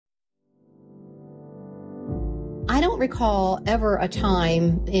I don't recall ever a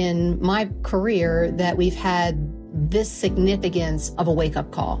time in my career that we've had this significance of a wake-up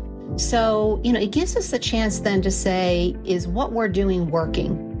call. So, it gives us the chance then to say, is what we're doing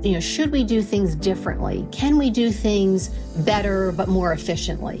working? Should we do things differently? Can we do things better but more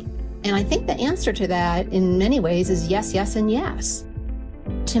efficiently? And I think the answer to that in many ways is yes, yes, and yes.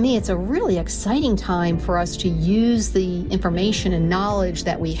 To me, it's a really exciting time for us to use the information and knowledge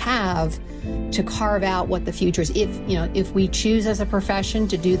that we have to carve out what the future is. If we choose as a profession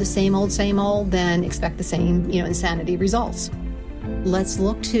to do the same old, then expect the same, insanity results. Let's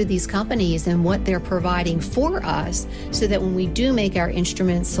look to these companies and what they're providing for us so that when we do make our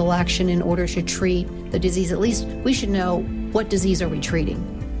instrument selection in order to treat the disease, at least we should know what disease are we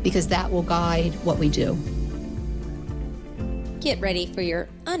treating, because that will guide what we do. Get ready for your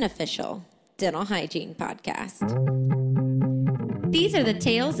unofficial dental hygiene podcast. These are the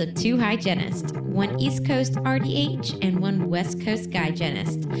tales of two hygienists, one East Coast RDH and one West Coast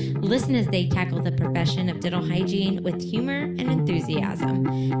hygienist. Listen as they tackle the profession of dental hygiene with humor and enthusiasm.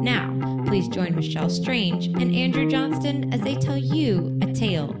 Now, please join Michelle Strange and Andrew Johnston as they tell you a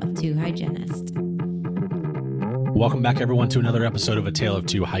tale of two hygienists. Welcome back, everyone, to another episode of A Tale of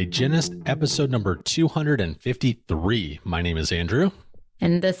Two Hygienists, episode number 253. My name is Andrew.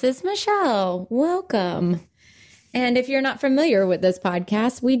 And this is Michelle. Welcome. And if you're not familiar with this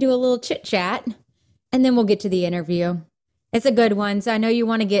podcast, we do a little chit chat and then we'll get to the interview. It's a good one, so I know you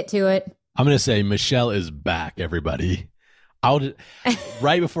want to get to it. I'm going to say Michelle is back, everybody.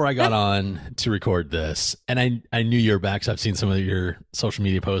 Right before I got on to record this, and I knew you were back because I've seen some of your social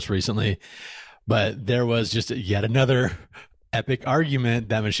media posts recently, but there was just yet another epic argument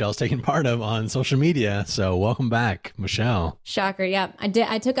that Michelle's taken part of on social media. So welcome back, Michelle. Shocker. Yeah, I did.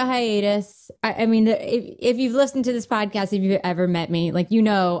 I took a hiatus. I mean, if you've listened to this podcast, if you've ever met me,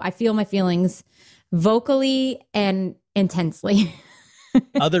 I feel my feelings vocally and intensely.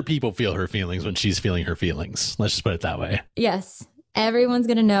 Other people feel her feelings when she's feeling her feelings. Let's just put it that way. Yes. Everyone's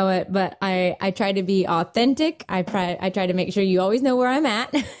going to know it, but I try to be authentic. I try to make sure you always know where I'm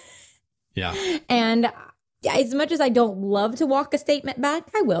at. Yeah. And as much as I don't love to walk a statement back,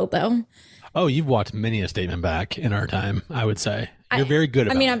 I will, though. Oh, you've walked many a statement back in our time, I would say. You're very good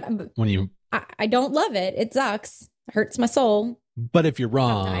about it. I don't love it. It sucks. It hurts my soul. But if you're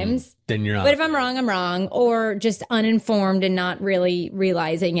wrong, sometimes. Then you're not. But if I'm wrong, I'm wrong. Or just uninformed and not really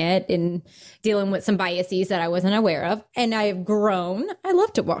realizing it and dealing with some biases that I wasn't aware of. And I've grown. I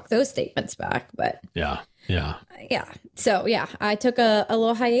love to walk those statements back, but... Yeah. So, I took a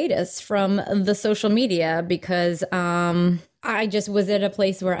little hiatus from the social media because I just was at a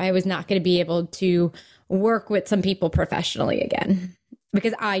place where I was not going to be able to work with some people professionally again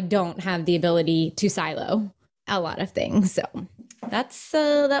because I don't have the ability to silo a lot of things. So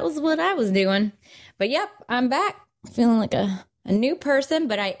that was what I was doing. But yep, I'm back feeling like a new person,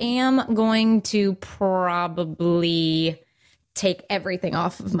 but I am going to probably take everything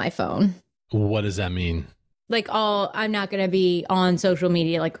off of my phone. What does that mean? I'm not going to be on social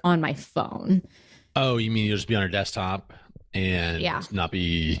media, on my phone. Oh, you mean you'll just be on your desktop and not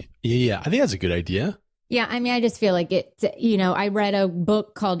be... Yeah, I think that's a good idea. Yeah, I mean, I just feel like it, I read a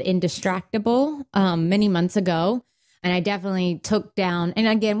book called Indistractable many months ago, and I definitely took down, and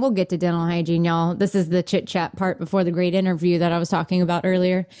again, we'll get to dental hygiene, y'all. This is the chit chat part before the great interview that I was talking about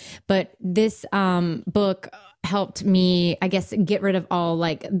earlier. But this book helped me, I guess, get rid of all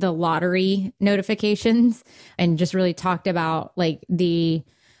the lottery notifications and just really talked about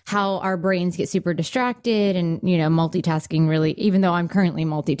how our brains get super distracted and, multitasking really, even though I'm currently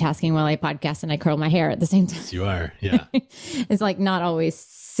multitasking while I podcast and I curl my hair at the same time. Yes, you are. Yeah. It's not always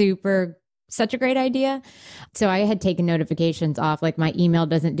such a great idea. So I had taken notifications off, my email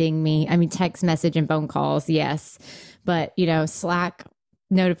doesn't ding me. I mean, text message and phone calls. Yes. But, Slack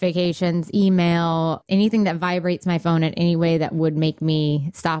notifications, email, anything that vibrates my phone in any way that would make me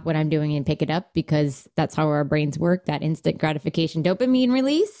stop what I'm doing and pick it up, because that's how our brains work, that instant gratification dopamine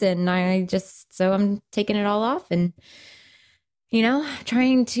release. And I'm taking it all off and,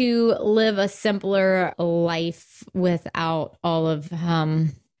 trying to live a simpler life without all of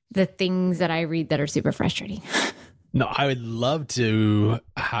the things that I read that are super frustrating. No, I would love to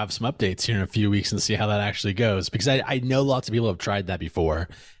have some updates here in a few weeks and see how that actually goes, because I know lots of people have tried that before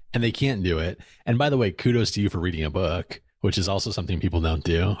and they can't do it. And by the way, kudos to you for reading a book, which is also something people don't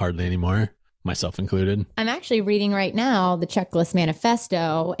do hardly anymore, myself included. I'm actually reading right now the Checklist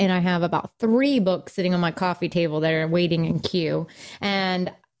Manifesto, and I have about 3 books sitting on my coffee table that are waiting in queue. And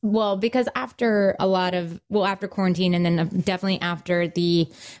Well, because after after quarantine, and then definitely after the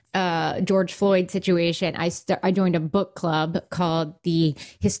George Floyd situation, I joined a book club called the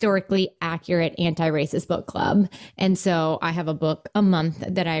Historically Accurate Anti-Racist Book Club. And so I have a book a month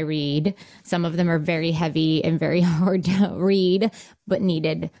that I read. Some of them are very heavy and very hard to read, but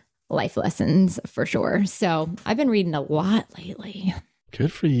needed life lessons for sure. So I've been reading a lot lately.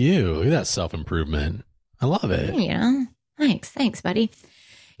 Good for you. Look at that self-improvement. I love it. Yeah. Thanks, buddy.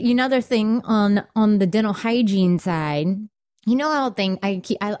 Another thing on the dental hygiene side, how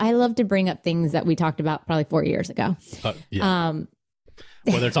I love to bring up things that we talked about probably 4 years ago. Yeah.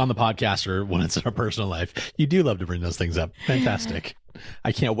 Whether it's on the podcast or when it's in our personal life, you do love to bring those things up. Fantastic.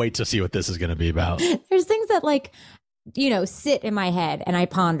 I can't wait to see what this is going to be about. There's things that sit in my head and I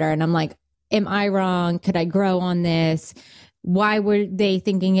ponder and I'm like, am I wrong? Could I grow on this? Why were they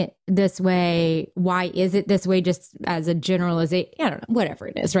thinking it this way? Why is it this way? Just as a generalization, I don't know, whatever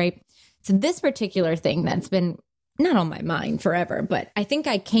it is, right? So this particular thing that's been not on my mind forever, but I think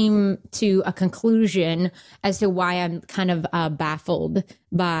I came to a conclusion as to why I'm kind of baffled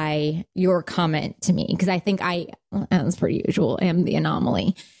by your comment to me. Because I think as per usual, am the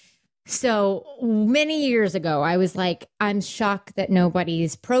anomaly. So many years ago, I was like, I'm shocked that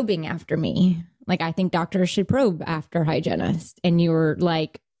nobody's probing after me. Like, I think doctors should probe after hygienists. And you were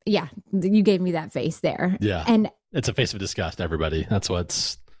like, yeah, you gave me that face there. Yeah. And it's a face of disgust, everybody. That's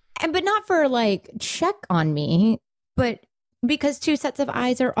what's. But not for check on me, but because two sets of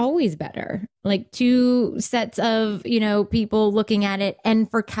eyes are always better. Like two sets of, people looking at it. And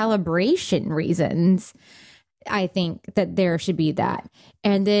for calibration reasons, I think that there should be that.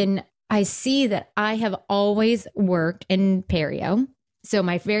 And then I see that I have always worked in perio. So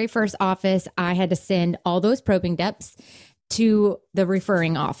my very first office, I had to send all those probing depths to the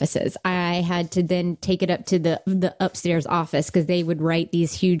referring offices. I had to then take it up to the upstairs office because they would write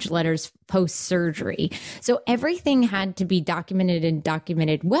these huge letters post-surgery. So everything had to be documented and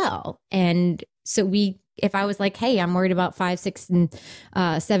documented well. And so if I was like, hey, I'm worried about 5, 6, and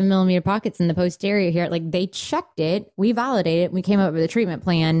 7 millimeter pockets in the posterior here, they checked it, we validated it, we came up with a treatment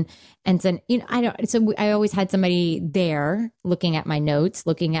plan, and said, I always had somebody there looking at my notes,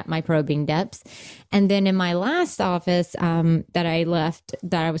 looking at my probing depths. And then in my last office that I left,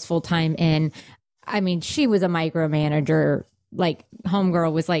 that I was full time in, she was a micromanager.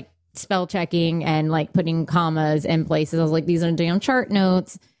 Homegirl was spell checking and putting commas in places. I was like, these are damn chart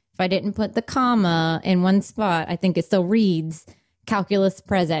notes. If I didn't put the comma in one spot, I think it still reads calculus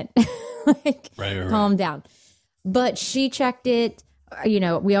present. Right. Calm down. But she checked it.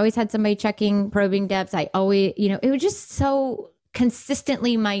 We always had somebody checking probing depths. I always, it was just so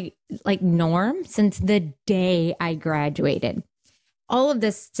consistently my norm since the day I graduated. All of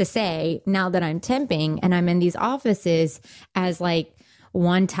this to say, now that I'm temping and I'm in these offices as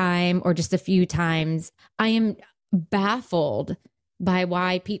one time or just a few times, I am baffled by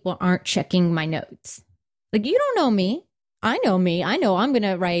why people aren't checking my notes. You don't know me. I know me. I know I'm going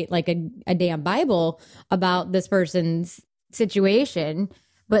to write a damn Bible about this person's situation.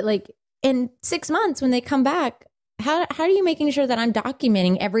 But in 6 months when they come back, how are you making sure that I'm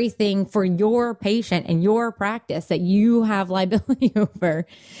documenting everything for your patient and your practice that you have liability over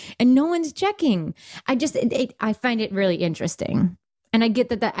and no one's checking? I find it really interesting. And I get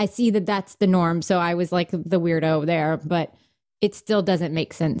that I see that that's the norm. So I was the weirdo there, but it still doesn't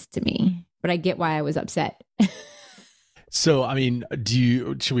make sense to me, but I get why I was upset. So,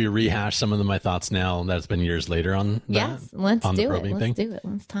 should we rehash some of my thoughts now that it's been years later on that? Yes, let's do it.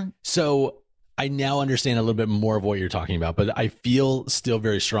 Let's talk. So I now understand a little bit more of what you're talking about, but I feel still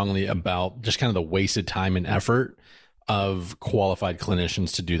very strongly about just kind of the wasted time and effort of qualified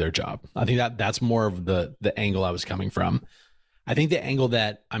clinicians to do their job. I think that's more of the angle I was coming from. I think the angle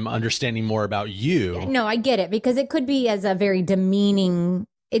that I'm understanding more about you. No, I get it, because it could be as a very demeaning.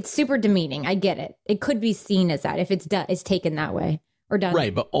 It's super demeaning. I get it. It could be seen as that if it's taken that way or done.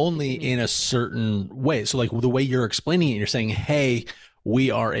 Right. But only in a certain way. So the way you're explaining it, you're saying, hey,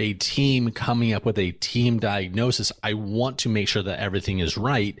 we are a team coming up with a team diagnosis. I want to make sure that everything is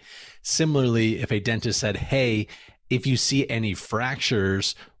right. Similarly, if a dentist said, hey, if you see any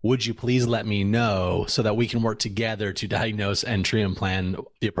fractures, would you please let me know so that we can work together to diagnose and treatment plan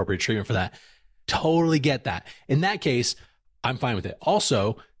the appropriate treatment for that? Totally get that. In that case, I'm fine with it.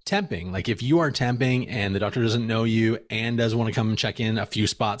 Also, temping. If you are temping and the doctor doesn't know you and does want to come and check in a few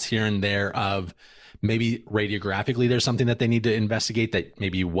spots here and there of maybe radiographically there's something that they need to investigate that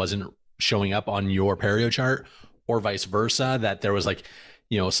maybe wasn't showing up on your perio chart, or vice versa, that there was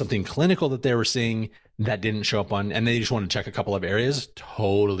something clinical that they were seeing that didn't show up on, and they just want to check a couple of areas.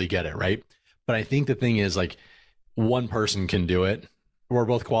 Totally get it, right? But I think the thing is one person can do it, we're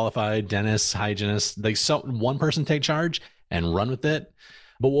both qualified dentists, hygienists. Like, so one person take charge and run with it.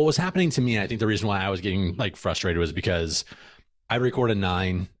 But what was happening to me, I think the reason why I was getting like frustrated was because I recorded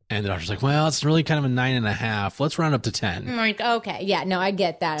 9 and the doctor's like, well, it's really kind of a 9.5. Let's round up to 10. I'm like, okay, yeah, no, I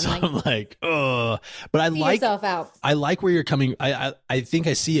get that. I'm like, oh, but I like, yourself out. I like where you're coming. I think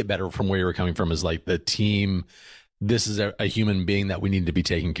I see it better from where you were coming from, is like the team. This is a human being that we need to be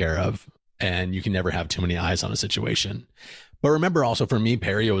taken care of. And you can never have too many eyes on a situation. But remember also, for me,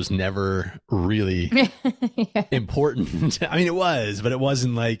 perio was never really important. I mean, it was, but it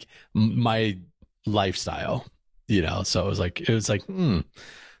wasn't like my lifestyle, So it was like,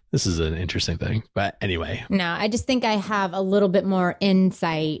 this is an interesting thing. But anyway. No, I just think I have a little bit more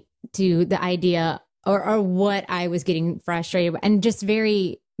insight to the idea or what I was getting frustrated with, and just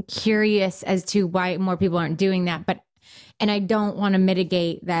very curious as to why more people aren't doing that. And I don't want to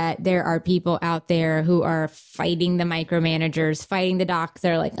mitigate that there are people out there who are fighting the micromanagers, fighting the docs.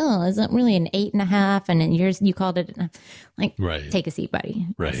 They're like, oh, is it really an 8.5? And then you called it like, right. Take a seat, buddy.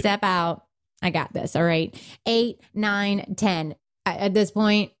 Right. Step out. I got this. All right. 8, 9, 10. At this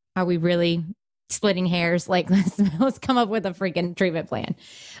point, are we really splitting hairs? Like, let's come up with a freaking treatment plan.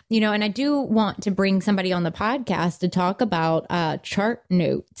 And I do want to bring somebody on the podcast to talk about chart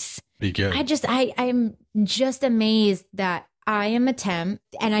notes. Be good. I'm just amazed that I am a temp,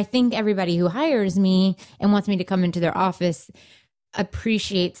 and I think everybody who hires me and wants me to come into their office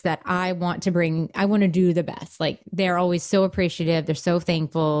appreciates that I want to do the best. Like, they're always so appreciative. They're so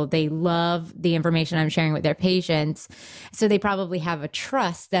thankful. They love the information I'm sharing with their patients. So they probably have a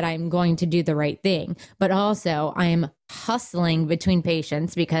trust that I'm going to do the right thing. But also, I'm hustling between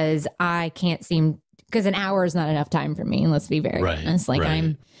patients because because an hour is not enough time for me. And let's be very honest. Like,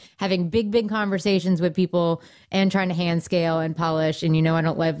 I'm having big conversations with people and trying to hand scale and polish. And I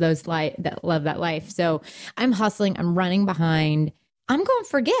don't love love that life. So I'm hustling. I'm running behind. I'm going to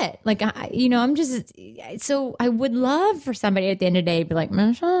forget. Like, I'm just, so I would love for somebody at the end of the day to be like,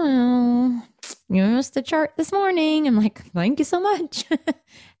 Michelle, you missed the chart this morning. I'm like, thank you so much.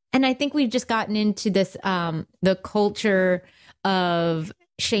 And I think we've just gotten into this, the culture of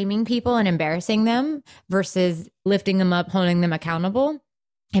shaming people and embarrassing them versus lifting them up, holding them accountable.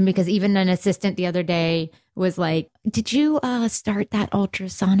 And because even an assistant the other day was like, did you start that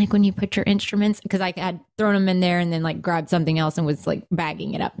ultrasonic when you put your instruments? Because I had thrown them in there and then like grabbed something else and was like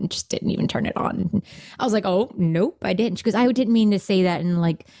bagging it up and just didn't even turn it on. And I was like, oh, nope, I didn't. Because I didn't mean to say that and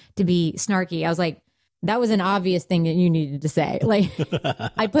like to be snarky. I was like, that was an obvious thing that you needed to say. Like,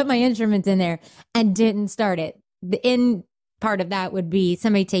 I put my instruments in there and didn't start it. The end part of that would be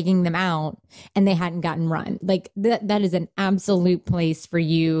somebody taking them out and they hadn't gotten run. Like, that is an absolute place for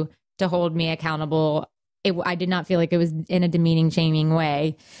you to hold me accountable. I did not feel like it was in a demeaning, shaming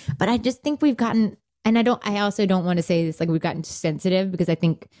way, but I just think we've gotten, and I also don't want to say this, like we've gotten too sensitive, because I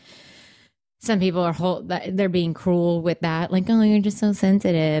think some people they're being cruel with that. Like, oh, you're just so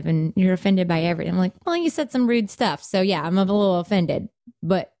sensitive and you're offended by everything. I'm like, well, you said some rude stuff. So yeah, I'm a little offended,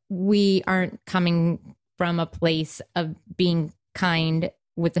 but we aren't coming from a place of being kind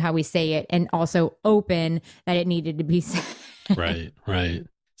with how we say it, and also open that it needed to be said. Right.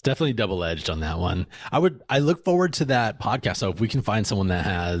 It's definitely double-edged on that one. I look forward to that podcast. So if we can find someone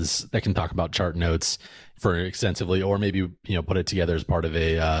that can talk about chart notes for extensively, or maybe, put it together as part of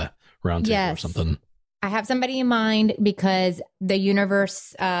a roundtable or something. I have somebody in mind because the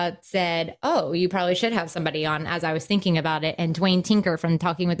universe said, oh, you probably should have somebody on, as I was thinking about it. And Dwayne Tinker from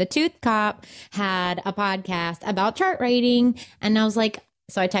Talking with the Tooth Cop had a podcast about chart rating. And I was like,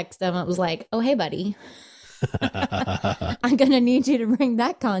 so I texted him. It was like, oh, hey, buddy. I'm going to need you to bring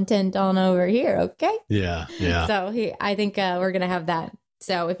that content on over here. Okay. Yeah. So I think we're going to have that.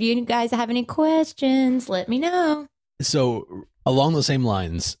 So if you guys have any questions, let me know. So along the same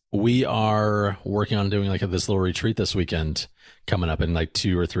lines, we are working on doing like this little retreat this weekend coming up in like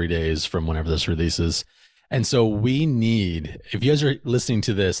 2 or 3 days from whenever this releases. And so we need, if you guys are listening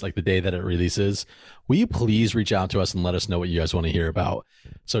to this, like the day that it releases, will you please reach out to us and let us know what you guys want to hear about?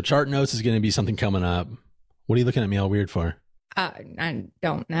 So chart notes is going to be something coming up. What are you looking at me all weird for? I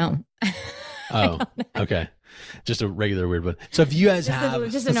don't know. Oh, okay. Just a regular weird one. So if you guys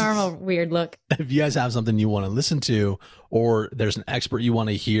just a normal weird look. If you guys have something you want to listen to, or there's an expert you want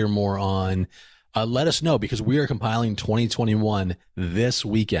to hear more on, let us know, because we are compiling 2021 this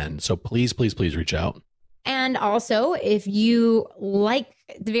weekend. So please reach out. And also, if you like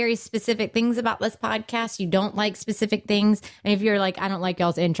the very specific things about this podcast, you don't like specific things, and if you're like, I don't like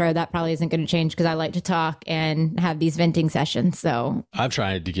y'all's intro, that probably isn't going to change, because I like to talk and have these venting sessions. So I've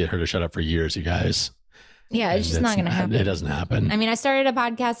tried to get her to shut up for years, you guys. Yeah, it's just not going to happen. It doesn't happen. I mean, I started a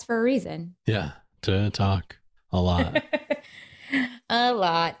podcast for a reason. Yeah, to talk a lot. a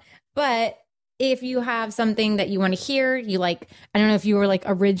lot. But if you have something that you want to hear, you like, I don't know if you were like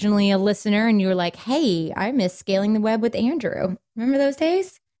originally a listener and you were like, hey, I miss Scaling the Web with Andrew. Remember those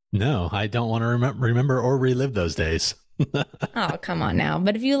days? No, I don't want to remember or relive those days. Oh, come on now.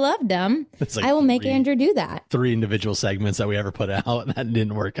 But if you loved them, Like I will make Andrew do that. 3 individual segments that we ever put out, and that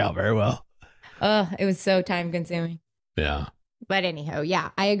didn't work out very well. It was so time consuming. Yeah. But anyhow, yeah,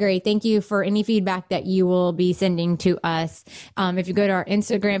 I agree. Thank you for any feedback that you will be sending to us. If you go to our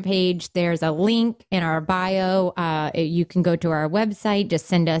Instagram page, there's a link in our bio. You can go to our website, just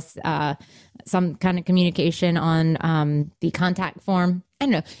send us some kind of communication on the contact form. I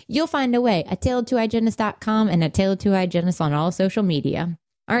don't know. You'll find a way. atailored2hygienist.com and atailored2hygienist on all social media.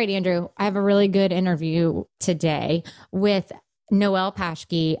 All right, Andrew, I have a really good interview today with Noel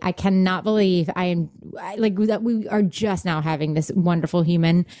Paschke. I cannot believe like that we are just now having this wonderful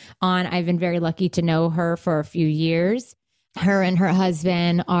human on. I've been very lucky to know her for a few years. Her and her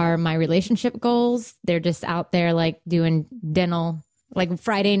husband are my relationship goals. They're just out there like doing dental, like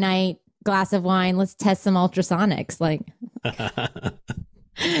Friday night, glass of wine. Let's test some ultrasonics. Like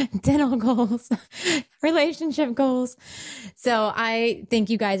dental goals, relationship goals. So I think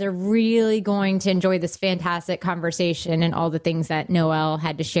you guys are really going to enjoy this fantastic conversation and all the things that Noel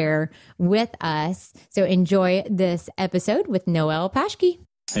had to share with us. So enjoy this episode with Noel Paschke.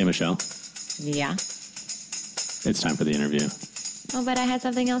 Hey, Michelle. Yeah. It's time for the interview. Oh, but I had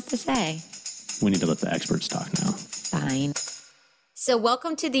something else to say. We need to let the experts talk now. Fine. So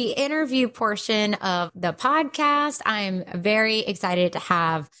welcome to the interview portion of the podcast. I'm very excited to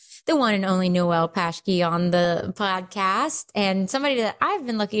have the one and only Noel Paschke on the podcast, and somebody that I've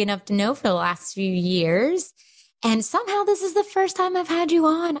been lucky enough to know for the last few years. And somehow this is the first time I've had you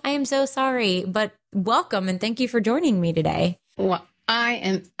on. I am so sorry, but welcome and thank you for joining me today. Well, I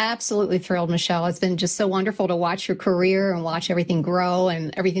am absolutely thrilled, Michelle. It's been just so wonderful to watch your career and watch everything grow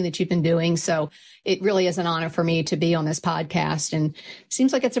and everything that you've been doing. So it really is an honor for me to be on this podcast. And it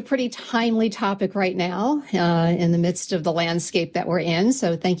seems like it's a pretty timely topic right now in the midst of the landscape that we're in.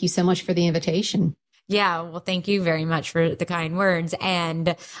 So thank you so much for the invitation. Yeah, well, thank you very much for the kind words.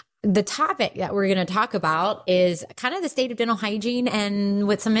 And the topic that we're going to talk about is kind of the state of dental hygiene and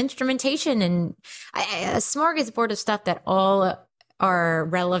with some instrumentation and a smorgasbord of stuff that all are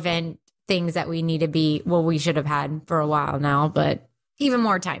relevant things that we need to be, well, we should have had for a while now, but even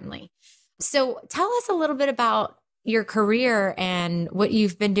more timely. So tell us a little bit about your career and what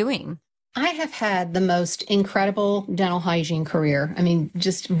you've been doing. I have had the most incredible dental hygiene career. I mean,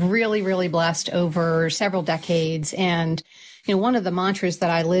 just really, really blessed over several decades. And, you know, one of the mantras that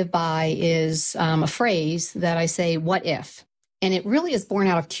I live by is a phrase that I say, what if? And it really is born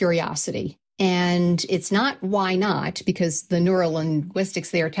out of curiosity. And it's not why not, because the neurolinguistics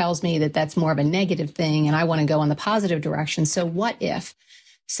there tells me that that's more of a negative thing and I want to go in the positive direction. So what if?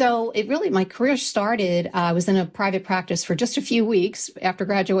 So it really, my career started, I was in a private practice for just a few weeks after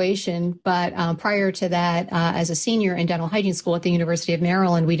graduation. But prior to that, as a senior in dental hygiene school at the University of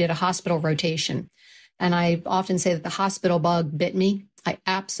Maryland, we did a hospital rotation. And I often say that the hospital bug bit me. I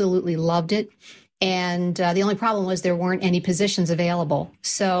absolutely loved it. And the only problem was there weren't any positions available.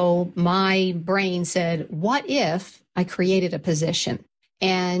 So my brain said, what if I created a position?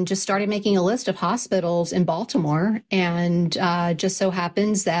 And just started making a list of hospitals in Baltimore. And just so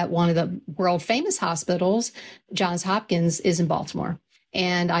happens that one of the world famous hospitals, Johns Hopkins, is in Baltimore.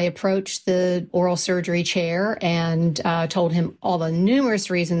 And I approached the oral surgery chair and told him all the numerous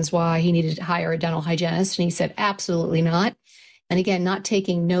reasons why he needed to hire a dental hygienist. And he said, absolutely not. And again, not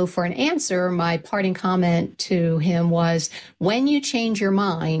taking no for an answer, my parting comment to him was, when you change your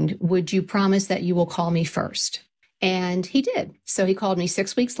mind, would you promise that you will call me first? And he did. So he called me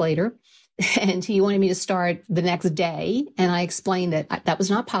 6 weeks later and he wanted me to start the next day. And I explained that that was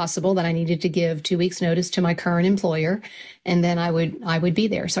not possible, that I needed to give 2 weeks notice to my current employer. And then I would be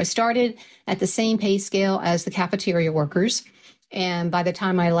there. So I started at the same pay scale as the cafeteria workers. And by the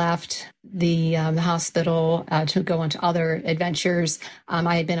time I left the hospital to go on to other adventures,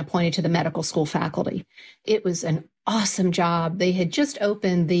 I had been appointed to the medical school faculty. It was an awesome job. They had just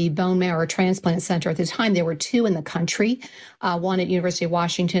opened the bone marrow transplant center. At the time, there were 2 in the country, one at University of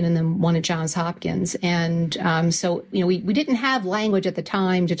Washington and then one at Johns Hopkins. And so, you know, we didn't have language at the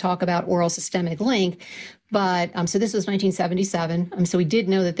time to talk about oral systemic link, but so this was 1977. So we did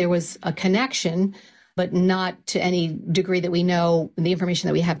know that there was a connection, but not to any degree that we know the information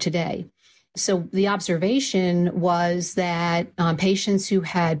that we have today. So the observation was that patients who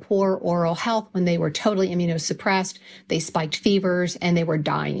had poor oral health when they were totally immunosuppressed, they spiked fevers and they were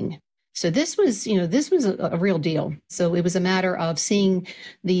dying. So this was a real deal. So it was a matter of seeing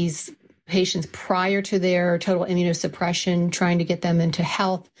these patients prior to their total immunosuppression, trying to get them into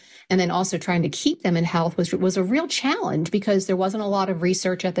health, and then also trying to keep them in health was a real challenge because there wasn't a lot of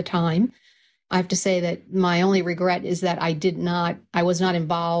research at the time. I have to say that my only regret is that I was not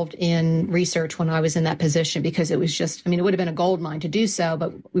involved in research when I was in that position because it was just, it would have been a gold mine to do so,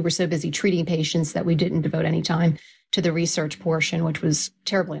 but we were so busy treating patients that we didn't devote any time to the research portion, which was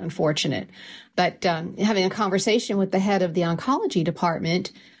terribly unfortunate. But having a conversation with the head of the oncology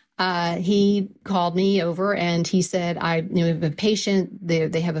department, he called me over and he said, we have a patient,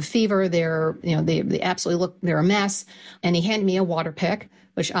 they have a fever, they absolutely they're a mess. And he handed me a water pick,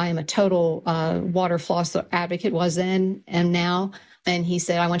 which I am a total water floss advocate, was then and now. And he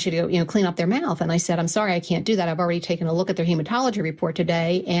said, I want you to go, clean up their mouth. And I said, I'm sorry, I can't do that. I've already taken a look at their hematology report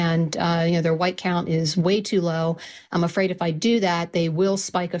today. And, their white count is way too low. I'm afraid if I do that, they will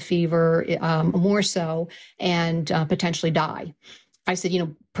spike a fever more so and potentially die. I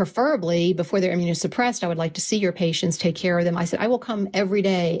said, preferably before they're immunosuppressed, I would like to see your patients, take care of them. I said, I will come every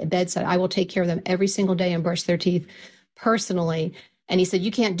day at bedside. I will take care of them every single day and brush their teeth personally. And he said,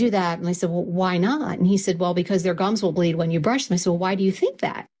 you can't do that. And I said, well, why not? And he said, well, because their gums will bleed when you brush them. I said, well, why do you think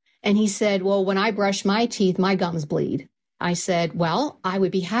that? And he said, well, when I brush my teeth, my gums bleed. I said, well, I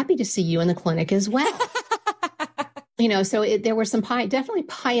would be happy to see you in the clinic as well. So there was some definitely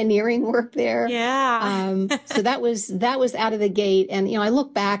pioneering work there. Yeah. So that was out of the gate. And, I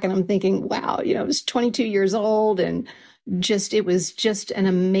look back and I'm thinking, wow, I was 22 years old and it was just an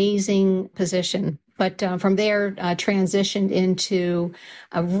amazing position. But from there, transitioned into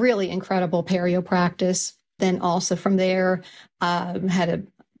a really incredible perio practice. Then also from there, had a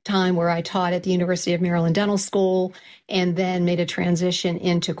time where I taught at the University of Maryland Dental School and then made a transition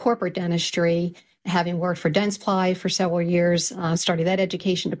into corporate dentistry, having worked for Dentsply for several years, started that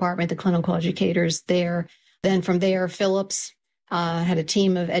education department, the clinical educators there. Then from there, Philips, had a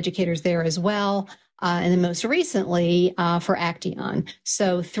team of educators there as well. And then most recently for Acteon.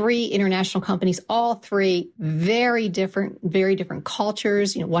 So 3 international companies, all 3 very different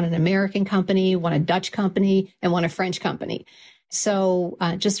cultures. One an American company, one a Dutch company, and one a French company. So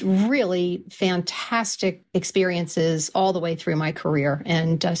just really fantastic experiences all the way through my career.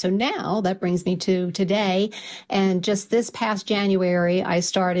 And so now that brings me to today. And just this past January, I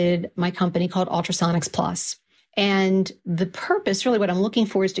started my company called Ultrasonics Plus. And the purpose, really what I'm looking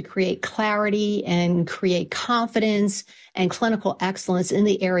for, is to create clarity and create confidence and clinical excellence in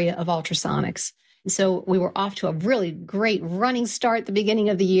the area of ultrasonics. So we were off to a really great running start at the beginning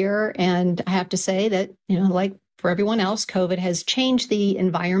of the year. And I have to say that, like for everyone else, COVID has changed the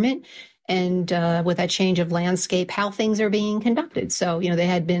environment and with that change of landscape, how things are being conducted. So, they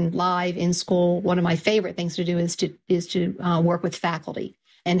had been live in school. One of my favorite things to do is to work with faculty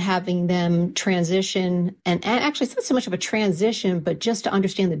and having them transition. And actually, it's not so much of a transition, but just to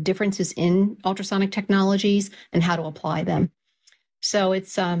understand the differences in ultrasonic technologies and how to apply them. So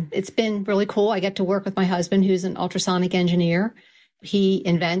it's been really cool. I get to work with my husband, who's an ultrasonic engineer. He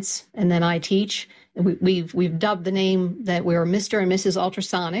invents, and then I teach. We've dubbed the name that we're Mr. and Mrs.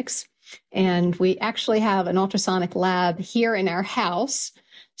 Ultrasonics, and we actually have an ultrasonic lab here in our house.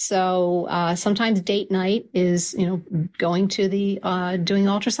 So sometimes date night is, going to the doing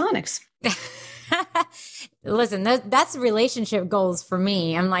ultrasonics. Listen, that's relationship goals for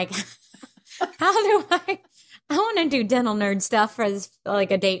me. I'm like, how do I want to do dental nerd stuff for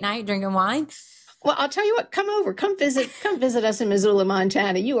like a date night, drinking wine. Well, I'll tell you what, come visit us in Missoula,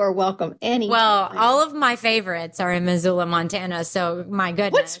 Montana. You are welcome anytime. Well, all of my favorites are in Missoula, Montana. So my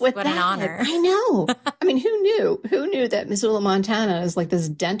goodness, what an honor. I know. Who knew that Missoula, Montana is like this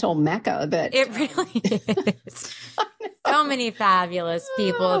dental mecca that it really is. So many fabulous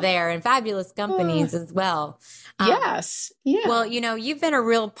people there and fabulous companies as well. Yes. Yeah. Well, you've been a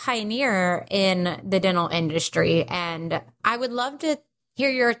real pioneer in the dental industry, and I would love to hear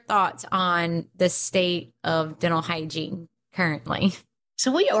your thoughts on the state of dental hygiene currently.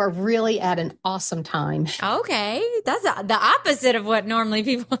 So we are really at an awesome time. Okay. That's the opposite of what normally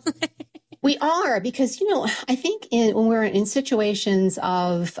people We are, because, I think when we're in situations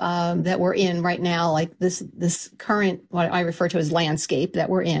of that we're in right now, like this current, what I refer to as landscape that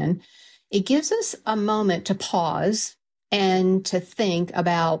we're in, it gives us a moment to pause and to think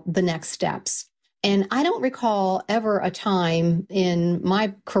about the next steps. And I don't recall ever a time in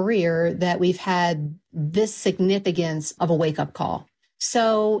my career that we've had this significance of a wake-up call.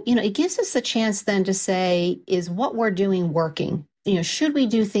 So, it gives us a chance then to say, is what we're doing working? Should we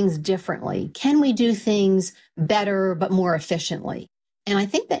do things differently? Can we do things better, but more efficiently? And I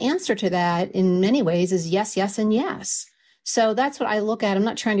think the answer to that in many ways is yes, yes, and yes. So that's what I look at. I'm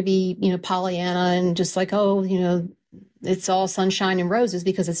not trying to be, Pollyanna and just like, it's all sunshine and roses,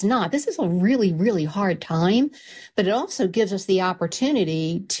 because it's not. This is a really, really hard time, but it also gives us the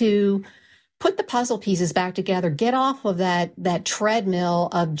opportunity to put the puzzle pieces back together, get off of that treadmill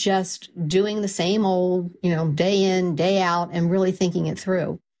of just doing the same old, day in, day out, and really thinking it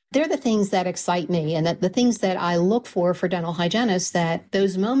through. They're the things that excite me, and that the things that I look for dental hygienists, that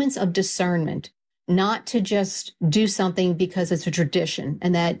those moments of discernment, not to just do something because it's a tradition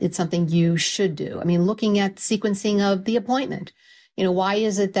and that it's something you should do. I mean, looking at sequencing of the appointment, why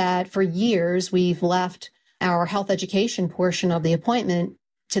is it that for years we've left our health education portion of the appointment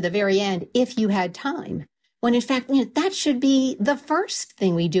to the very end if you had time? When in fact, that should be the first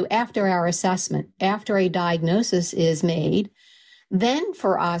thing we do after our assessment, after a diagnosis is made, then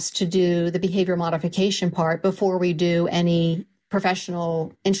for us to do the behavior modification part before we do any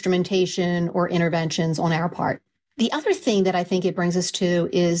professional instrumentation or interventions on our part. The other thing that I think it brings us to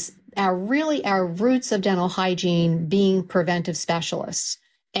is our roots of dental hygiene being preventive specialists.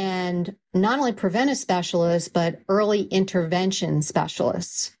 And not only preventive specialists, but early intervention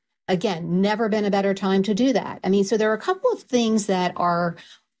specialists. Again, never been a better time to do that. I mean, so there are a couple of things that are,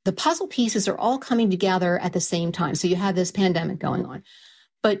 the puzzle pieces are all coming together at the same time. So you have this pandemic going on.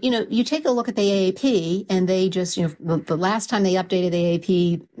 But, you take a look at the AAP, and they just, the last time they updated the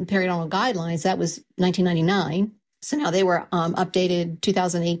AAP periodontal guidelines, that was 1999. So now they were updated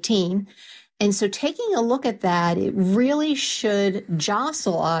 2018. And so taking a look at that, it really should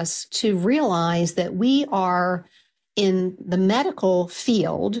jostle us to realize that we are in the medical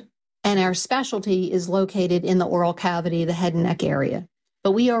field and our specialty is located in the oral cavity, the head and neck area.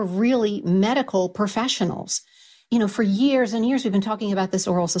 But we are really medical professionals. For years and years, we've been talking about this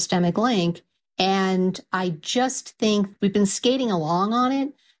oral systemic link, and I just think we've been skating along on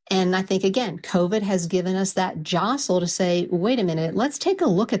it. And I think, again, COVID has given us that jostle to say, wait a minute, let's take a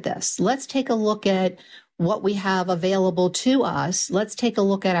look at this. Let's take a look at what we have available to us. Let's take a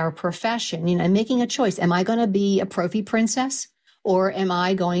look at our profession, and making a choice. Am I going to be a prophy princess, or am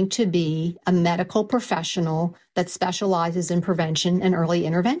I going to be a medical professional that specializes in prevention and early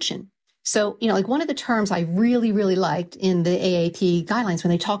intervention? So, like one of the terms I really, really liked in the AAP guidelines when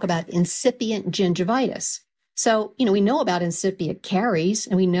they talk about incipient gingivitis. So, we know about incipient caries,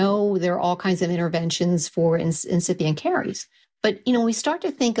 and we know there are all kinds of interventions for incipient caries. But, when we start to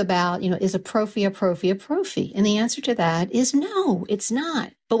think about, is a prophy a prophy? And the answer to that is no, it's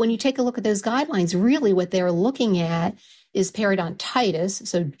not. But when you take a look at those guidelines, really what they're looking at is periodontitis,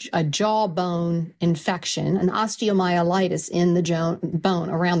 so a jawbone infection, an osteomyelitis in the bone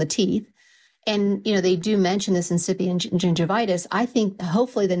around the teeth. And, they do mention this incipient gingivitis. I think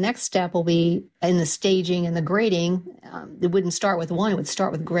hopefully the next step will be in the staging and the grading. It wouldn't start with 1, it would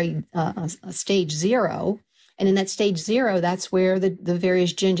start with grade stage 0. And in that stage 0, that's where the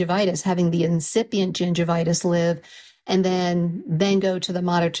various gingivitis, having the incipient gingivitis live, and then go to the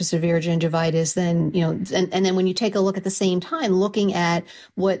moderate to severe gingivitis. Then, and then when you take a look at the same time, looking at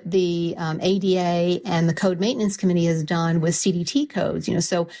what the ADA and the Code Maintenance Committee has done with CDT codes,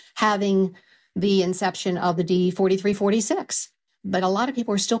 so having the inception of the D4346. But a lot of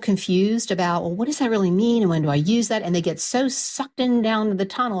people are still confused about, well, what does that really mean? And when do I use that? And they get so sucked in down to the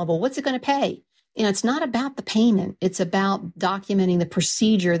tunnel of, well, what's it going to pay? It's not about the payment. It's about documenting the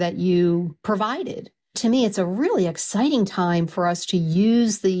procedure that you provided. To me, it's a really exciting time for us to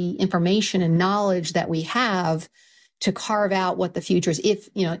use the information and knowledge that we have to carve out what the future is.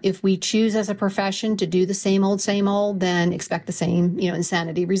 If we choose as a profession to do the same old, then expect the same,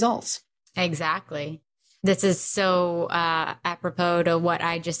 insanity results. Exactly. This is so apropos to what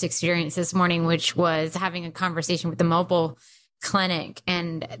I just experienced this morning, which was having a conversation with the mobile clinic.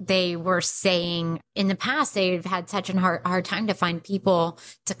 And they were saying in the past, they've had such a hard time to find people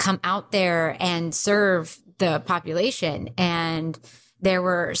to come out there and serve the population. And there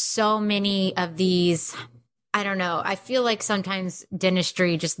were so many of these, I don't know. I feel like sometimes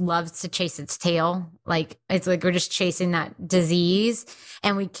dentistry just loves to chase its tail. Like it's like we're just chasing that disease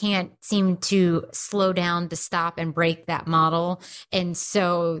and we can't seem to slow down to stop and break that model. And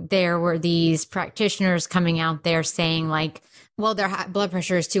so there were these practitioners coming out there saying like, well, their blood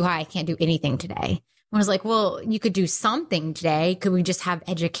pressure is too high. I can't do anything today. I was like, well, you could do something today. Could we just have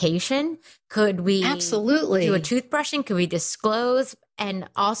education? Could we absolutely do a toothbrushing? Could we disclose? And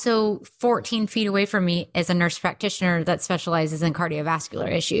also 14 feet away from me is a nurse practitioner that specializes in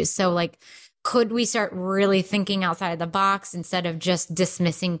cardiovascular issues. So like, could we start really thinking outside of the box instead of just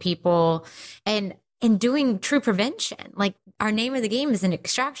dismissing people and doing true prevention? Like our name of the game isn't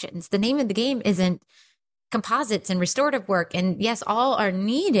extractions. The name of the game isn't composites and restorative work. And yes, all are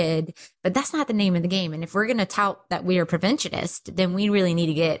needed, but that's not the name of the game. And if we're going to tout that we are preventionist, then we really need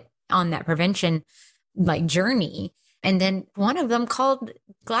to get on that prevention like journey. And then one of them called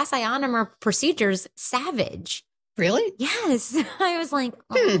glass ionomer procedures savage. Really? Yes. I was like,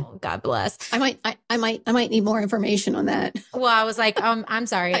 oh, God bless. I might need more information on that. Well, I was like, I'm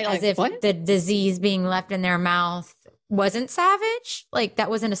sorry, as if what? the disease being left in their mouth wasn't savage. Like that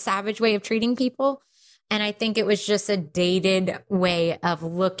wasn't a savage way of treating people. And I think it was just a dated way of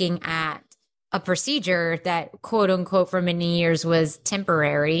looking at a procedure that, quote unquote, for many years was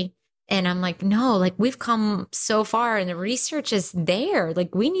temporary. And I'm like, no, like we've come so far and the research is there.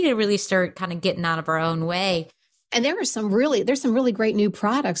 Like we need to really start kind of getting out of our own way. And there's some really great new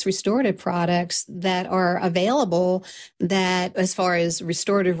products, restorative products that are available that as far as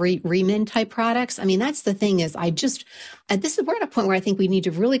restorative remin type products. I mean, that's the thing is we're at a point where I think we need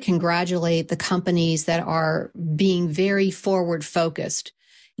to really congratulate the companies that are being very forward focused.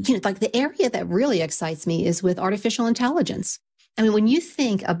 You know, like the area that really excites me is with artificial intelligence. I mean, when you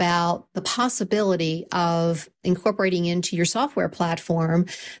think about the possibility of incorporating into your software platform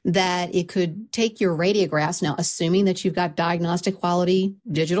that it could take your radiographs, now assuming that you've got diagnostic quality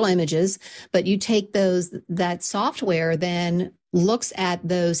digital images, but you take that software then looks at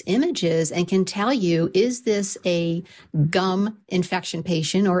those images and can tell you, is this a gum infection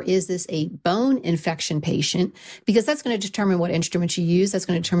patient or is this a bone infection patient? Because that's going to determine what instruments you use. That's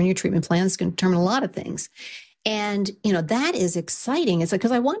going to determine your treatment plan. It's going to determine a lot of things. And, you know, that is exciting. It's like,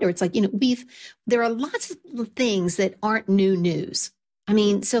 because I wonder, it's like, you know, there are lots of things that aren't new news. I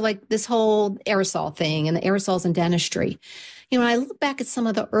mean, so like this whole aerosol thing and the aerosols in dentistry, you know, when I look back at some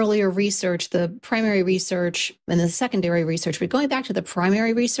of the earlier research, the primary research and the secondary research, but going back to the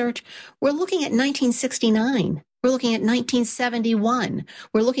primary research, we're looking at 1969. We're looking at 1971.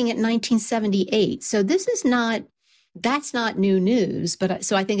 We're looking at 1978. So that's not new news, but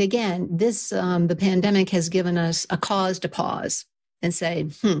so I think again, the pandemic has given us a cause to pause and say,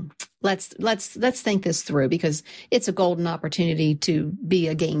 let's think this through because it's a golden opportunity to be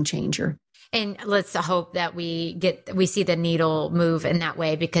a game changer. And let's hope that we see the needle move in that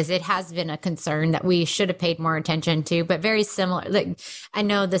way, because it has been a concern that we should have paid more attention to, but very similar. Like, I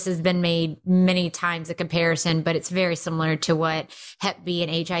know this has been made many times a comparison, but it's very similar to what Hep B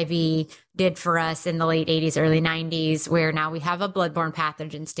and HIV did for us in the late 80s, early 90s, where now we have a bloodborne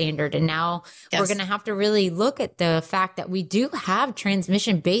pathogen standard. And now we're going to have to really look at the fact that we do have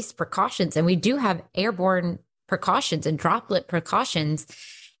transmission-based precautions and we do have airborne precautions and droplet precautions.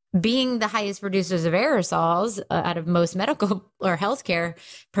 Being the highest producers of aerosols out of most medical or healthcare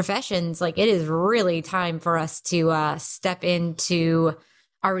professions, like it is really time for us to step into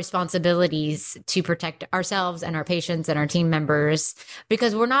our responsibilities to protect ourselves and our patients and our team members,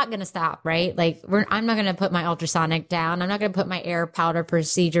 because we're not going to stop, right? Like I'm not going to put my ultrasonic down. I'm not going to put my air powder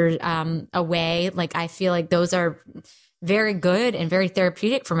procedures away. Like I feel like those are very good and very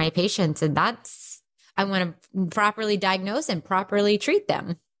therapeutic for my patients. And I want to properly diagnose and properly treat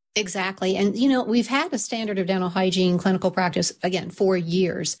them. Exactly. And, you know, we've had a standard of dental hygiene clinical practice, again, for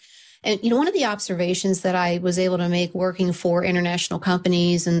years. And, you know, one of the observations that I was able to make working for international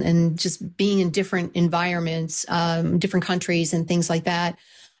companies and just being in different environments, different countries and things like that,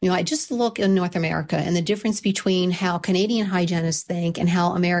 you know, I just look in North America and the difference between how Canadian hygienists think and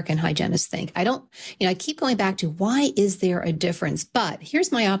how American hygienists think. I keep going back to why is there a difference? But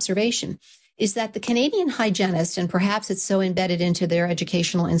here's my observation. Is that the Canadian hygienist, and perhaps it's so embedded into their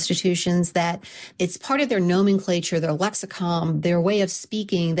educational institutions that it's part of their nomenclature, their lexicon, their way of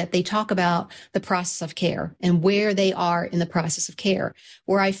speaking, that they talk about the process of care and where they are in the process of care.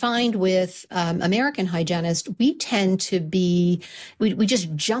 Where I find with American hygienists, we tend to we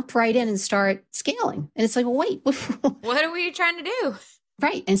just jump right in and start scaling. And it's like, well, wait. What are we trying to do?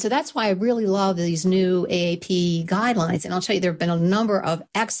 Right. And so that's why I really love these new AAP guidelines. And I'll tell you, there have been a number of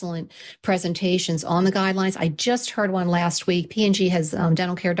excellent presentations on the guidelines. I just heard one last week. P&G has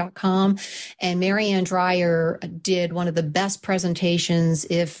dentalcare.com, and Marianne Dreyer did one of the best presentations.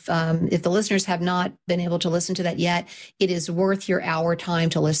 If the listeners have not been able to listen to that yet, it is worth your hour time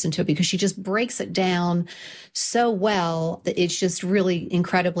to listen to it because she just breaks it down so well that it's just really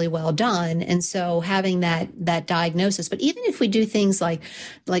incredibly well done. And so having that diagnosis, but even if we do things like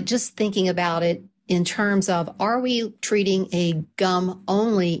just thinking about it in terms of, are we treating a gum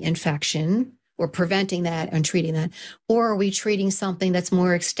only infection or preventing that and treating that? Or are we treating something that's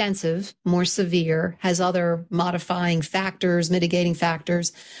more extensive, more severe, has other modifying factors, mitigating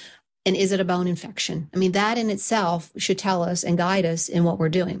factors? And is it a bone infection? I mean, that in itself should tell us and guide us in what we're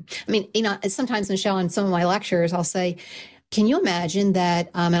doing. I mean, you know, sometimes, Michelle, in some of my lectures, I'll say, can you imagine that,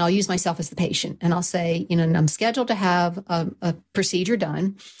 and I'll use myself as the patient, and I'll say, you know, I'm scheduled to have a procedure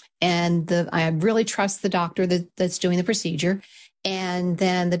done, and I really trust the doctor that's doing the procedure, And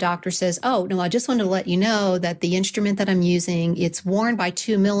then the doctor says, oh, no, I just wanted to let you know that the instrument that I'm using, it's worn by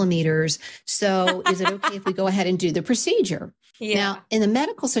 2 millimeters. So is it okay if we go ahead and do the procedure? Yeah. Now, in the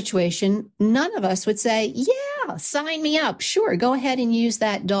medical situation, none of us would say, yeah, sign me up. Sure, go ahead and use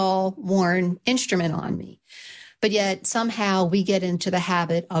that dull, worn instrument on me. But yet somehow we get into the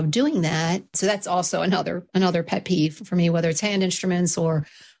habit of doing that. So that's also another pet peeve for me, whether it's hand instruments or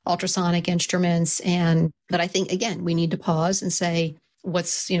ultrasonic instruments. But I think, again, we need to pause and say,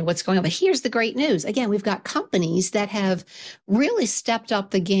 what's going on. But here's the great news. Again, we've got companies that have really stepped up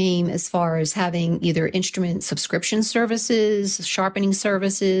the game as far as having either instrument subscription services, sharpening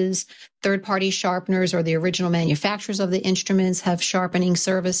services, third-party sharpeners, or the original manufacturers of the instruments have sharpening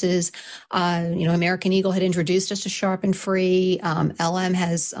services. American Eagle had introduced us to Sharpen Free. LM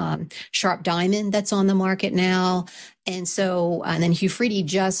has Sharp Diamond that's on the market now. And then Hugh Freedy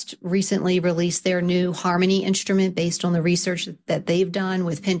just recently released their new Harmony instrument based on the research that they've done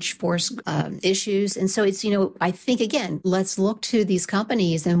with pinch force issues. And so it's, I think, again, let's look to these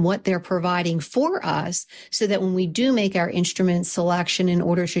companies and what they're providing for us so that when we do make our instrument selection in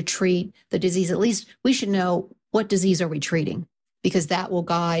order to treat the disease, at least we should know what disease are we treating, because that will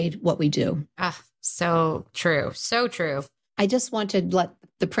guide what we do. So true. So true. I just want to let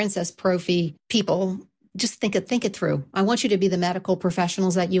the Princess Prophy people just think it through. I want you to be the medical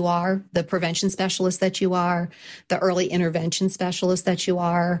professionals that you are, the prevention specialists that you are, the early intervention specialists that you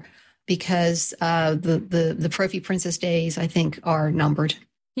are, because the Prophy Princess days, I think, are numbered.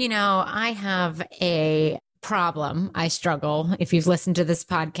 I have a problem. I struggle. If you've listened to this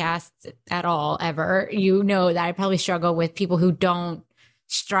podcast at all, ever, you know that I probably struggle with people who don't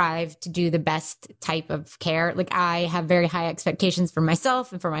strive to do the best type of care. Like, I have very high expectations for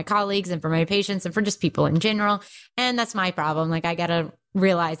myself and for my colleagues and for my patients and for just people in general. And that's my problem. Like, I got to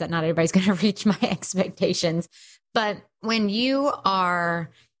realize that not everybody's going to reach my expectations. But when you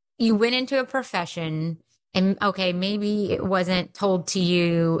went into a profession and, okay, maybe it wasn't told to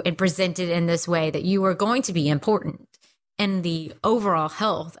you and presented in this way that you were going to be important in the overall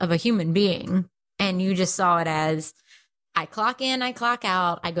health of a human being. And you just saw it as, I clock in, I clock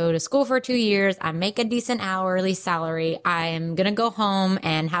out, I go to school for 2 years, I make a decent hourly salary, I am going to go home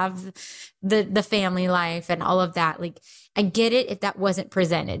and have the family life and all of that. Like, I get it if that wasn't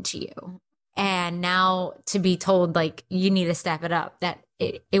presented to you. And now to be told, like, you need to step it up, that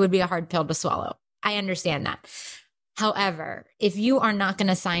it would be a hard pill to swallow. I understand that. However, if you are not going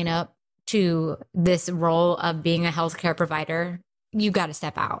to sign up to this role of being a healthcare provider, you got to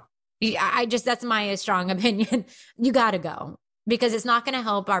step out. That's my strong opinion. You got to go, because it's not going to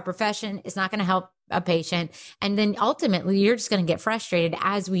help our profession. It's not going to help a patient. And then ultimately you're just going to get frustrated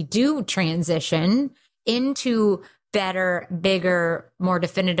as we do transition into better, bigger, more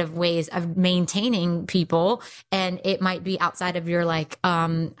definitive ways of maintaining people. And it might be outside of your,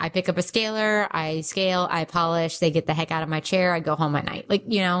 I pick up a scaler, I scale, I polish, they get the heck out of my chair, I go home at night.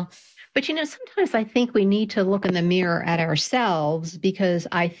 But, sometimes I think we need to look in the mirror at ourselves, because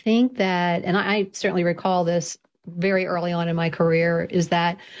I think that, and I certainly recall this very early on in my career, is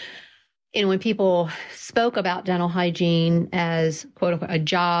that, when people spoke about dental hygiene as, quote unquote, a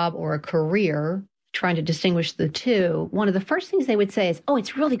job or a career, trying to distinguish the two, one of the first things they would say is, oh,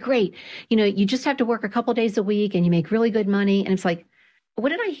 it's really great. You just have to work a couple days a week and you make really good money. And it's like, what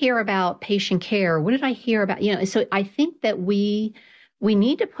did I hear about patient care? What did I hear about, so I think that we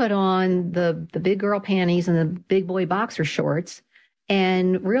need to put on the big girl panties and the big boy boxer shorts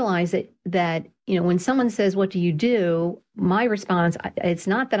and realize that when someone says, what do you do? My response, it's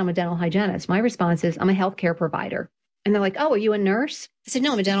not that I'm a dental hygienist. My response is, I'm a healthcare provider. And they're like, oh, are you a nurse? I said,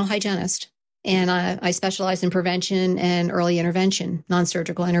 no, I'm a dental hygienist. And I specialize in prevention and early intervention,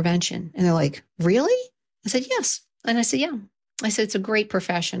 non-surgical intervention. And they're like, really? I said, yes. And I said, yeah. I said, it's a great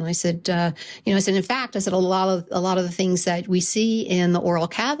profession. I said, in fact, a lot of the things that we see in the oral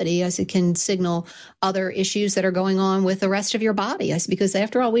cavity, I said, can signal other issues that are going on with the rest of your body. I said, because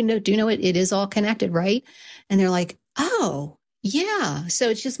after all, we do know it is all connected, right? And they're like, oh, yeah. So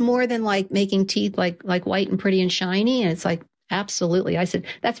it's just more than like making teeth like white and pretty and shiny. And it's like, absolutely. I said,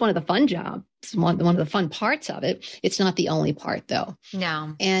 that's one of the fun jobs. It's one of the fun parts of it. It's not the only part, though.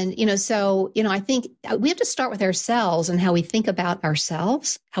 No. And, I think we have to start with ourselves and how we think about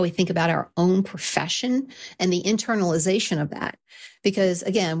ourselves, how we think about our own profession and the internalization of that. Because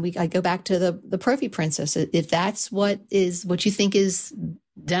again, I go back to the Prophy Princess. If that's what you think is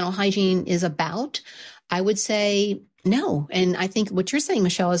dental hygiene is about, I would say no. And I think what you're saying,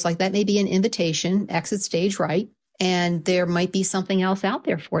 Michelle, is like that may be an invitation, exit stage right. and there might be something else out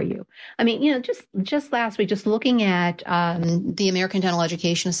there for you. I mean, just last week, just looking at the American Dental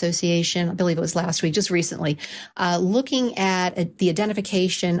Education Association, I believe it was last week, just recently, looking at the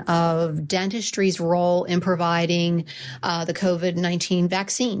identification of dentistry's role in providing the COVID-19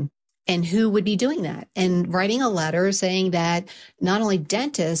 vaccine. And who would be doing that? And writing a letter saying that not only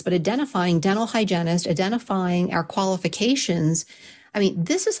dentists, but identifying dental hygienists, identifying our qualifications. I mean,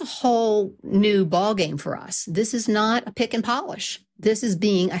 this is a whole new ballgame for us. This is not a pick and polish. This is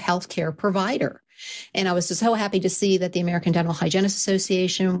being a healthcare provider. And I was just so happy to see that the American Dental Hygienists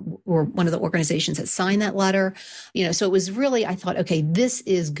Association or one of the organizations that signed that letter. So it was really, I thought, okay, this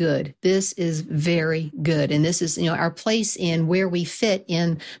is good. This is very good. And this is, our place in where we fit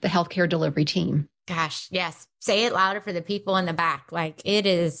in the healthcare delivery team. Gosh, yes. Say it louder for the people in the back. Like it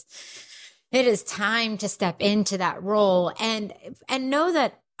is time to step into that role and know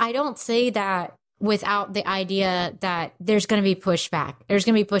that I don't say that without the idea that there's going to be pushback. There's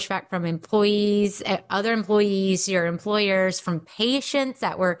going to be pushback from employees, other employees, your employers, from patients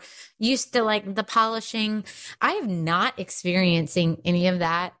that were used to like the polishing. I am not experiencing any of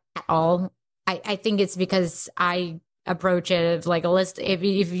that at all. I think it's because I approach it like a list. If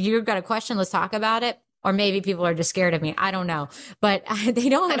you've got a question, let's talk about it. Or maybe people are just scared of me. I don't know, but they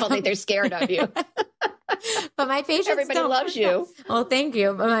don't. I don't think they're scared of you. But my patients, everybody loves you. Well, thank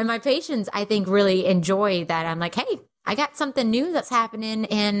you. But my patients, I think, really enjoy that. I'm like, hey, I got something new that's happening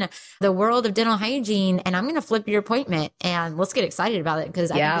in the world of dental hygiene, and I'm going to flip your appointment, and let's get excited about it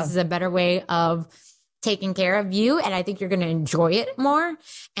because I think this is a better way of taking care of you, and I think you're going to enjoy it more.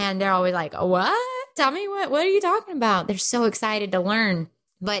 And they're always like, what? Tell me what are you talking about? They're so excited to learn.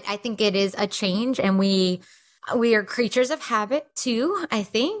 But I think it is a change, and we are creatures of habit too, I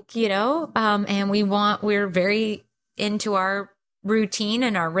think, and we're very into our routine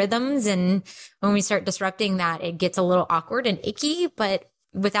and our rhythms. And when we start disrupting that, it gets a little awkward and icky, but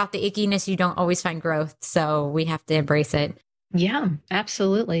without the ickiness, you don't always find growth. So we have to embrace it. Yeah,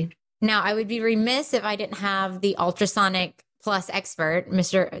 absolutely. Now, I would be remiss if I didn't have the Ultrasonic Plus expert,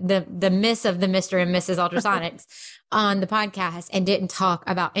 the miss of the Mr. and Mrs. Ultrasonics on the podcast and didn't talk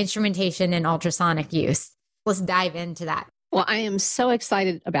about instrumentation and ultrasonic use. Let's dive into that. Well, I am so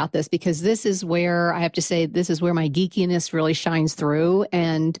excited about this because this is where I have to say, this is where my geekiness really shines through.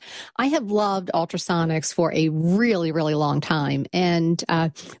 And I have loved ultrasonics for a really, really long time. And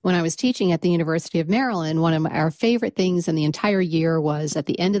when I was teaching at the University of Maryland, one of our favorite things in the entire year was at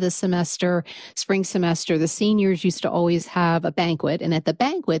the end of the semester, spring semester, the seniors used to always have a banquet. And at the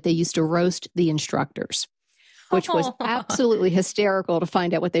banquet, they used to roast the instructors, which was absolutely hysterical to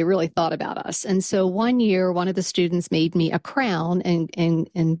find out what they really thought about us. And so one year, one of the students made me a crown and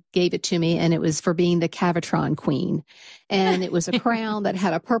gave it to me, and it was for being the Cavitron Queen. And it was a crown that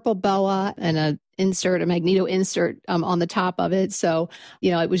had a purple boa and a magneto insert on the top of it. So,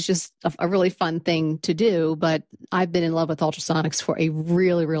 it was just a really fun thing to do, but I've been in love with ultrasonics for a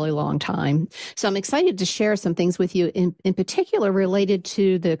really, really long time. So I'm excited to share some things with you in particular related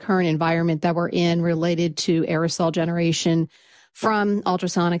to the current environment that we're in, related to aerosol generation from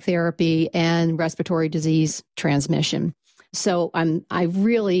ultrasonic therapy and respiratory disease transmission. So I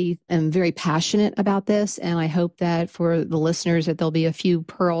really am very passionate about this, and I hope that for the listeners that there'll be a few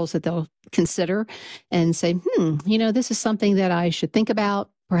pearls that they'll consider and say, this is something that I should think about,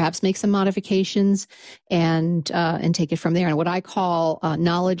 perhaps make some modifications and take it from there. And what I call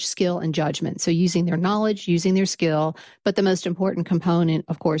knowledge, skill, and judgment. So using their knowledge, using their skill, but the most important component,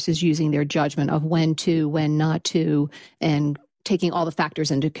 of course, is using their judgment of when to, when not to, and taking all the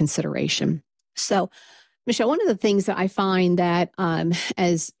factors into consideration. So Michelle, one of the things that I find that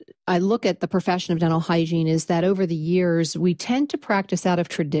as I look at the profession of dental hygiene is that over the years, we tend to practice out of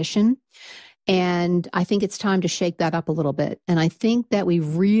tradition. And I think it's time to shake that up a little bit. And I think that we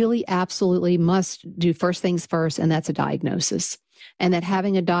really absolutely must do first things first, and that's a diagnosis. And that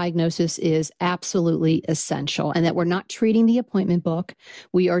having a diagnosis is absolutely essential, and that we're not treating the appointment book.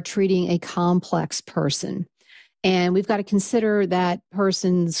 We are treating a complex person. And we've got to consider that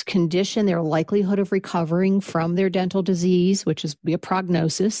person's condition, their likelihood of recovering from their dental disease, which is a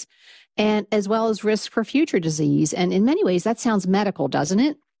prognosis, and as well as risk for future disease. And in many ways, that sounds medical, doesn't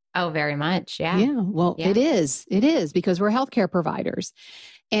it? Oh, very much. Yeah. Yeah. Well, It is. It is, because we're healthcare providers.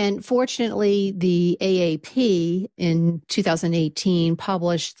 And fortunately, the AAP in 2018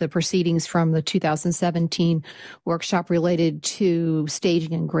 published the proceedings from the 2017 workshop related to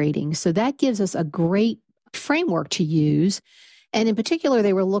staging and grading. So that gives us a great framework to use. And in particular,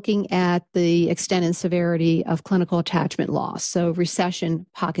 they were looking at the extent and severity of clinical attachment loss. So recession,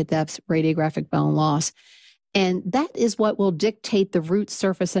 pocket depths, radiographic bone loss. And that is what will dictate the root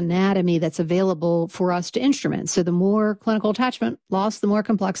surface anatomy that's available for us to instrument. So the more clinical attachment loss, the more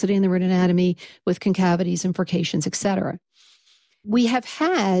complexity in the root anatomy with concavities, infiltrations, et cetera. We have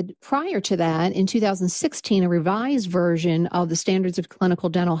had, prior to that, in 2016, a revised version of the Standards of Clinical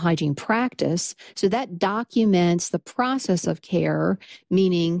Dental Hygiene Practice. So that documents the process of care,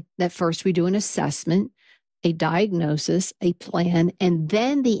 meaning that first we do an assessment, a diagnosis, a plan, and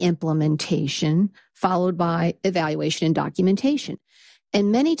then the implementation, followed by evaluation and documentation.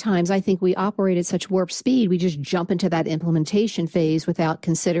 And many times I think we operate at such warp speed, we just jump into that implementation phase without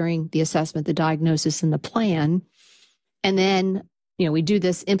considering the assessment, the diagnosis, and the plan. And then, we do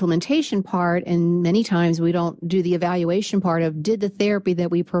this implementation part, and many times we don't do the evaluation part of, did the therapy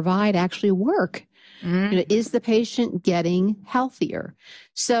that we provide actually work? Is the patient getting healthier?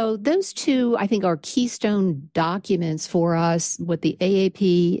 So those two, I think, are keystone documents for us with the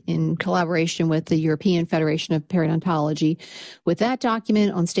AAP in collaboration with the European Federation of Periodontology. With that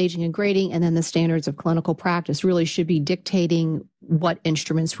document on staging and grading, and then the standards of clinical practice really should be dictating what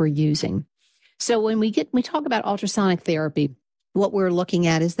instruments we're using. So when we talk about ultrasonic therapy, what we're looking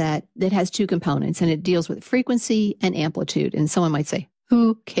at is that it has two components, and it deals with frequency and amplitude. And someone might say,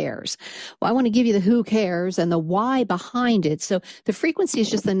 who cares? Well, I want to give you the who cares and the why behind it. So the frequency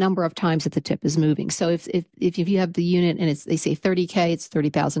is just the number of times that the tip is moving. So if you have the unit and they say 30K, it's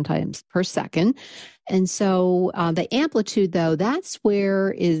 30,000 times per second. And so the amplitude, though, that's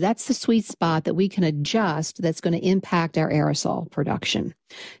the sweet spot that we can adjust that's going to impact our aerosol production.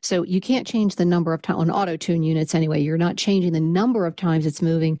 So you can't change the number of times on auto-tune units anyway. You're not changing the number of times it's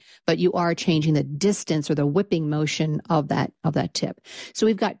moving, but you are changing the distance or the whipping motion of that tip. So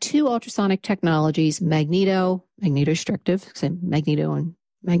we've got two ultrasonic technologies, magnetostrictive, same magneto and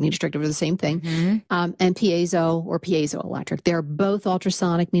magnetostrictive are the same thing, and piezo or piezoelectric. They're both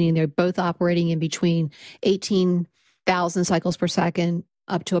ultrasonic, meaning they're both operating in between 18,000 cycles per second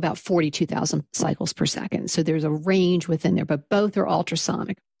up to about 42,000 cycles per second. So there's a range within there, but both are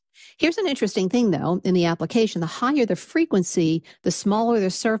ultrasonic. Here's an interesting thing, though, in the application. The higher the frequency, the smaller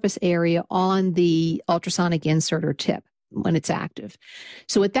the surface area on the ultrasonic insert or tip when it's active.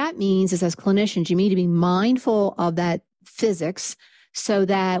 So what that means is, as clinicians, you need to be mindful of that physics, so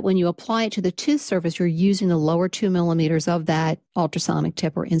that when you apply it to the tooth surface, you're using the lower 2 millimeters of that ultrasonic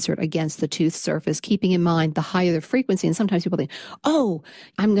tip or insert against the tooth surface, keeping in mind the higher the frequency. And sometimes people think, oh,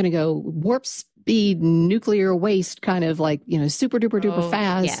 I'm going to go warp speed nuclear waste, kind of like, super duper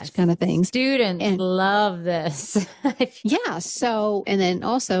fast kind of things. Students love this. Yeah. So, and then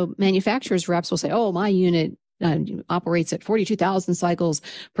also manufacturers' reps will say, oh, my unit operates at 42,000 cycles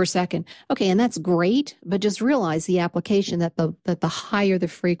per second. Okay, and that's great, but just realize the application that the higher the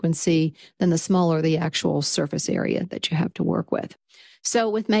frequency, then the smaller the actual surface area that you have to work with.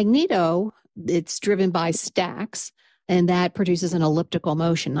 So with magneto, it's driven by stacks, and that produces an elliptical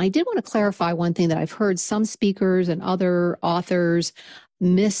motion. I did want to clarify one thing that I've heard some speakers and other authors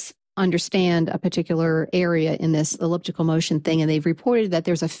misunderstand a particular area in this elliptical motion thing, and they've reported that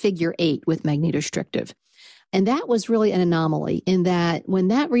there's a figure 8 with magnetostrictive. And that was really an anomaly in that when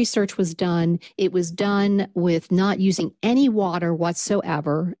that research was done, it was done with not using any water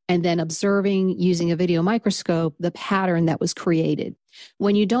whatsoever, and then observing using a video microscope the pattern that was created.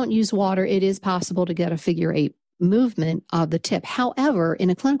 When you don't use water, it is possible to get a figure 8 movement of the tip. However, in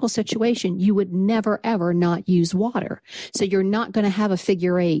a clinical situation, you would never, ever not use water. So you're not going to have a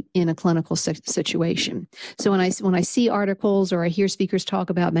figure 8 in a clinical situation. So when I see articles or I hear speakers talk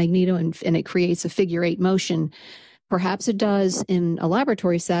about magneto and it creates a figure 8 motion, perhaps it does in a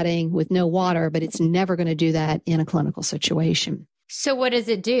laboratory setting with no water, but it's never going to do that in a clinical situation. So what does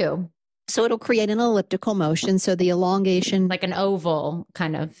it do? So it'll create an elliptical motion. So the elongation, like an oval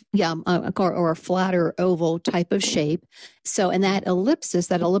kind of. Yeah, or a flatter oval type of shape. So in that ellipsis,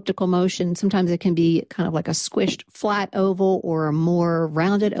 that elliptical motion, sometimes it can be kind of like a squished flat oval or a more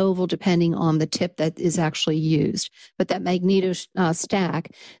rounded oval, depending on the tip that is actually used. But that magneto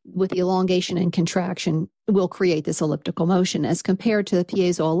stack with the elongation and contraction will create this elliptical motion, as compared to the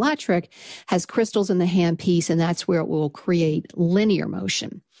piezoelectric has crystals in the handpiece, and that's where it will create linear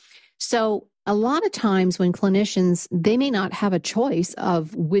motion. So a lot of times when clinicians, they may not have a choice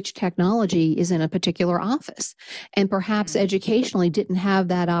of which technology is in a particular office, and perhaps educationally didn't have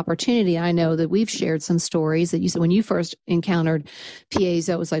that opportunity. I know that we've shared some stories that you said when you first encountered piezo,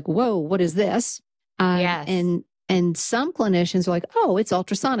 it was like, whoa, what is this? Yes. And some clinicians are like, oh, it's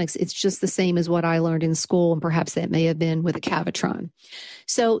ultrasonics. It's just the same as what I learned in school, and perhaps that may have been with a Cavitron.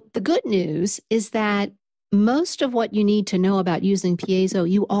 So the good news is that most of what you need to know about using piezo,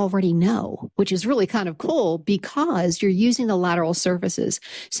 you already know, which is really kind of cool because you're using the lateral surfaces.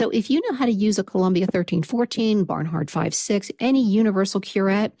 So if you know how to use a Columbia 1314, Barnhard 5.6, any universal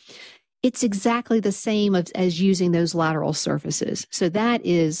curette, it's exactly the same as using those lateral surfaces. So that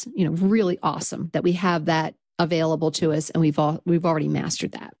is, really awesome that we have that available to us, and we've already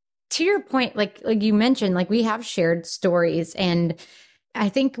mastered that. To your point, like you mentioned, like we have shared stories, and I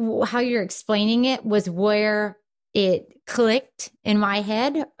think how you're explaining it was where it clicked in my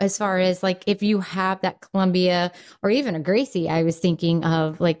head as far as like, if you have that Columbia or even a Gracie, I was thinking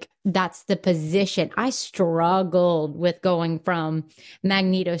of like, that's the position. I struggled with going from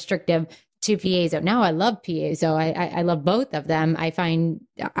magnetostrictive to piezo. Now I love piezo. I love both of them. I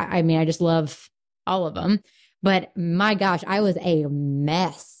just love all of them, but my gosh, I was a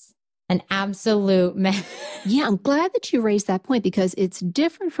mess. An absolute mess. Yeah, I'm glad that you raised that point because it's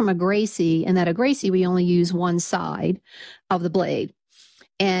different from a Gracie in that a Gracie, we only use one side of the blade.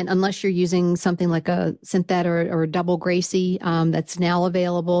 And unless you're using something like a synthetic or a double Gracie that's now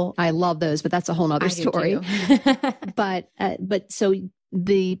available, I love those, but that's a whole nother story. But so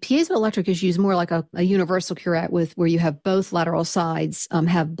the piezoelectric is used more like a universal curette where you have both lateral sides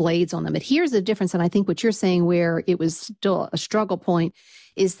have blades on them. But here's the difference, and I think what you're saying where it was still a struggle point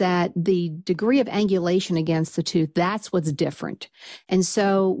is that the degree of angulation against the tooth, that's what's different. And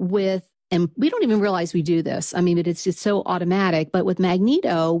so and we don't even realize we do this. I mean, it's just so automatic. But with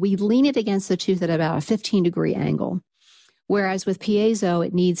magneto, we lean it against the tooth at about a 15-degree angle. Whereas with piezo,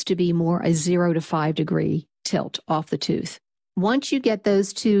 it needs to be more a 0 to 5 degree tilt off the tooth. Once you get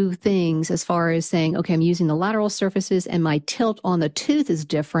those two things, as far as saying, okay, I'm using the lateral surfaces and my tilt on the tooth is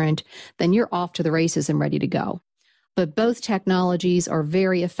different, then you're off to the races and ready to go. But both technologies are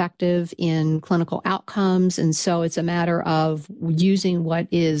very effective in clinical outcomes. And so it's a matter of using what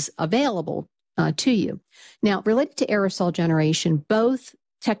is available to you. Now, related to aerosol generation, both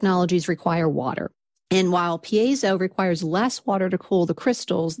technologies require water. And while piezo requires less water to cool the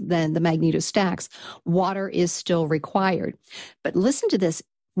crystals than the magnetostacks, water is still required. But listen to this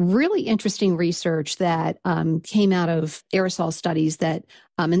really interesting research that came out of aerosol studies that,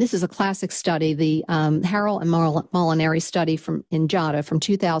 and this is a classic study, the Harrell and Molinari study in JADA from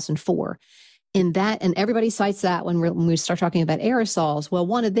 2004. In that, and everybody cites that when we start talking about aerosols. Well,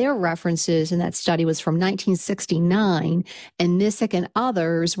 one of their references in that study was from 1969, and Nissick and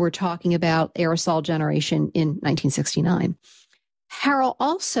others were talking about aerosol generation in 1969. Harrell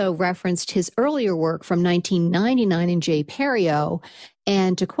also referenced his earlier work from 1999 in J. Perio,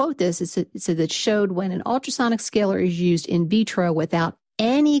 and to quote this, it said that showed when an ultrasonic scaler is used in vitro without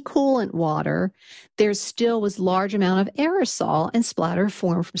any coolant water, there still was large amount of aerosol and splatter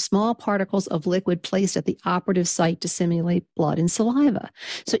formed from small particles of liquid placed at the operative site to simulate blood and saliva.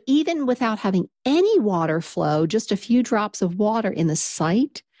 So even without having any water flow, just a few drops of water in the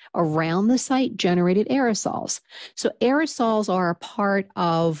site, around the site, generated aerosols. So aerosols are a part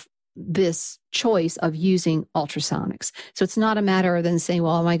of this choice of using ultrasonics. So it's not a matter of then saying,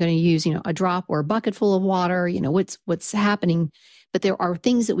 well, am I going to use, a drop or a bucket full of water? What's happening? But there are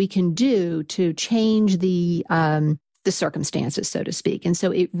things that we can do to change the circumstances, so to speak. And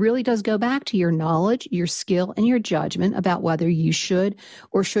so it really does go back to your knowledge, your skill, and your judgment about whether you should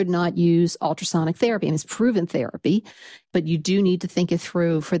or should not use ultrasonic therapy. And it's proven therapy, but you do need to think it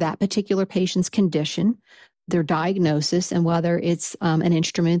through for that particular patient's condition, their diagnosis, and whether it's an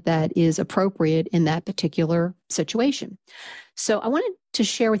instrument that is appropriate in that particular situation. So I wanted to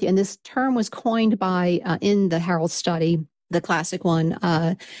share with you, and this term was coined by, in the Harrell study, the classic one.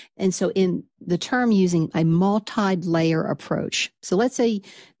 And so in the term using a multi-layer approach. So let's say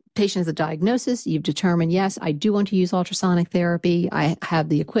patient has a diagnosis, you've determined, yes, I do want to use ultrasonic therapy. I have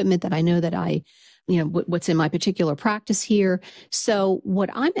the equipment that I know that what's in my particular practice here. So what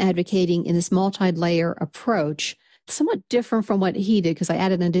I'm advocating in this multi-layer approach, somewhat different from what he did, because I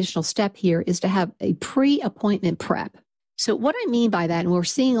added an additional step here, is to have a pre-appointment prep. So what I mean by that, and we're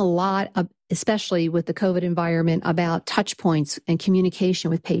seeing a lot of, especially with the COVID environment, about touch points and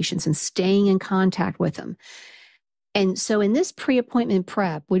communication with patients and staying in contact with them. And so in this pre-appointment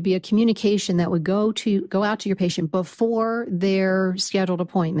prep would be a communication that would go out to your patient before their scheduled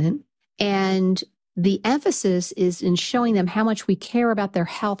appointment. And the emphasis is in showing them how much we care about their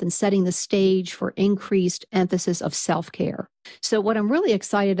health and setting the stage for increased emphasis of self-care. So what I'm really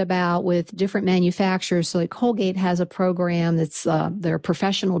excited about with different manufacturers, so like Colgate has a program that's their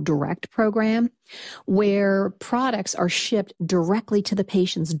Professional Direct program, where products are shipped directly to the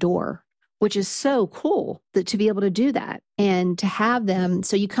patient's door, which is so cool to be able to do that and to have them.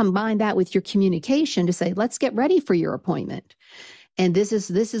 So you combine that with your communication to say, let's get ready for your appointment. And this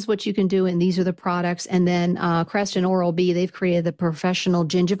is what you can do, and these are the products. And then Crest and Oral-B, they've created the professional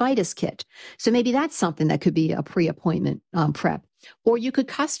gingivitis kit. So maybe that's something that could be a pre-appointment prep. Or you could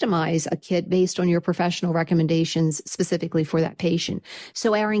customize a kit based on your professional recommendations specifically for that patient.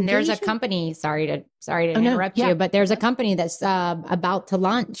 So our engagement— There's a company, sorry to interrupt you, but there's a company that's about to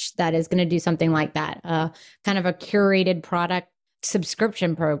launch that is going to do something like that, kind of a curated product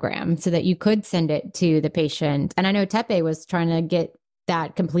subscription program so that you could send it to the patient. And I know Tepe was trying to get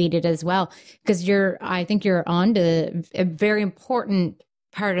that completed as well, because I think you're on to a very important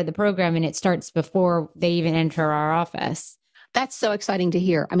part of the program, and it starts before they even enter our office. That's so exciting to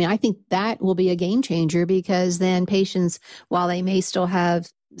hear. I mean, I think that will be a game changer, because then patients, while they may still have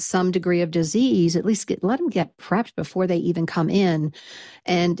some degree of disease, at least let them get prepped before they even come in.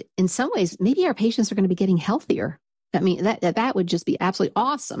 And in some ways, maybe our patients are going to be getting healthier. I mean, that would just be absolutely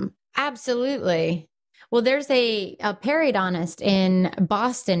awesome. Absolutely. Well, there's a periodontist in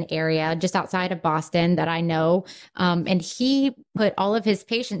Boston area, just outside of Boston, that I know. And he put all of his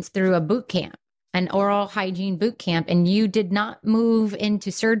patients through a boot camp, an oral hygiene boot camp. And you did not move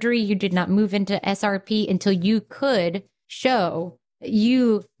into surgery. You did not move into SRP until you could show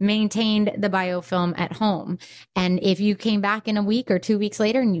you maintained the biofilm at home. And if you came back in a week or 2 weeks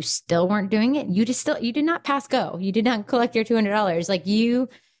later and you still weren't doing it, you did not pass go. You did not collect your $200. Like, you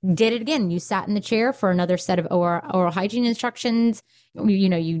did it again. You sat in the chair for another set of oral hygiene instructions.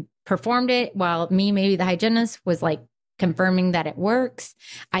 You performed it while maybe the hygienist was like confirming that it works.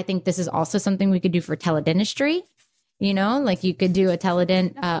 I think this is also something we could do for teledentistry. Like you could do a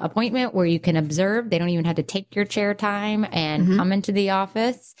teledent appointment where you can observe. They don't even have to take your chair time and come into the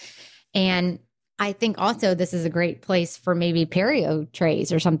office. And I think also this is a great place for maybe perio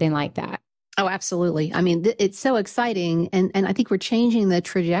trays or something like that. Oh, absolutely. I mean, it's so exciting. And I think we're changing the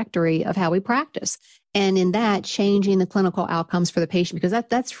trajectory of how we practice. And in that, changing the clinical outcomes for the patient, because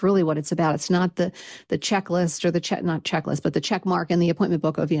that's really what it's about. It's not the checklist or not checklist, but the check mark in the appointment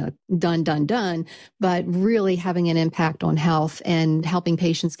book of, done, but really having an impact on health and helping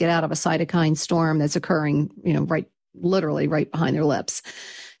patients get out of a cytokine storm that's occurring, literally right behind their lips.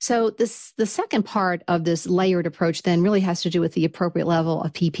 So the second part of this layered approach then really has to do with the appropriate level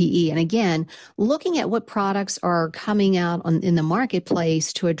of PPE. And again, looking at what products are coming out in the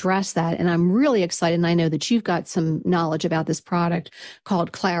marketplace to address that. And I'm really excited, and I know that you've got some knowledge about this product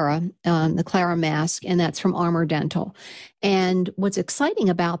called Clara, the Clara mask, and that's from Armor Dental. And what's exciting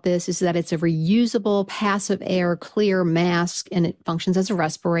about this is that it's a reusable passive air clear mask, and it functions as a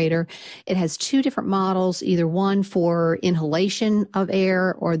respirator. It has two different models, either one for inhalation of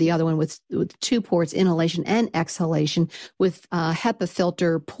air or the other one with two ports, inhalation and exhalation, with HEPA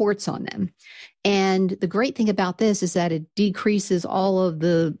filter ports on them. And the great thing about this is that it decreases all of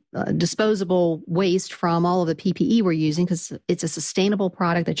the disposable waste from all of the PPE we're using, because it's a sustainable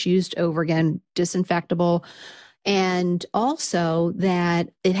product that's used over again, disinfectable. And also that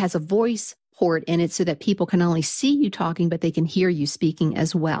it has a voice port in it so that people can not only see you talking, but they can hear you speaking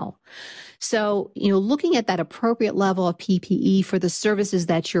as well. So, looking at that appropriate level of PPE for the services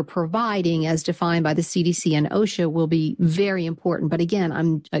that you're providing as defined by the CDC and OSHA will be very important. But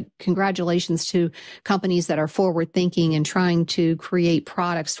again, congratulations to companies that are forward thinking and trying to create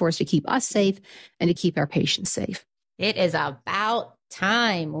products for us to keep us safe and to keep our patients safe. It is about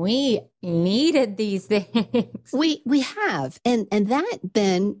time. We needed these things. We have. And that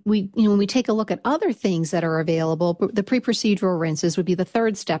then when we take a look at other things that are available, the pre-procedural rinses would be the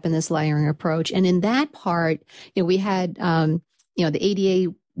third step in this layering approach. And in that part, we had, the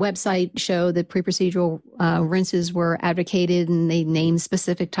ADA website showed that pre-procedural rinses were advocated, and they named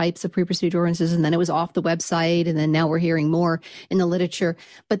specific types of pre-procedural rinses, and then it was off the website, and then now we're hearing more in the literature.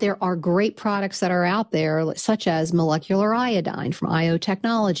 But there are great products that are out there, such as molecular iodine from IO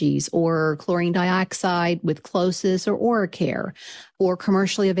Technologies, or chlorine dioxide with Closis or Oracare, or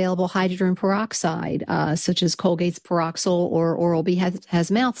commercially available hydrogen peroxide, such as Colgate's Peroxyl, or Oral-B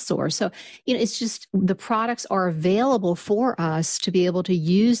has mouth sore. So, it's just the products are available for us to be able to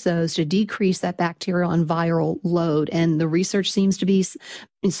use those to decrease that bacterial and viral load. And the research seems to be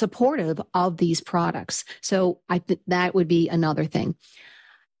supportive of these products. So I think that would be another thing.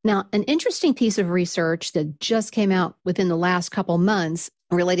 Now, an interesting piece of research that just came out within the last couple months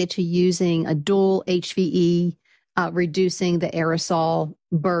related to using a dual HVE, reducing the aerosol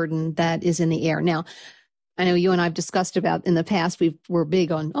burden that is in the air. Now, I know you and I've discussed about in the past, we're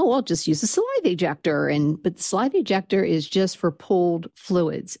big on, we'll just use a saliva ejector. But the saliva ejector is just for pooled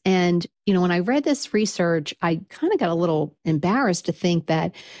fluids. And, when I read this research, I kind of got a little embarrassed to think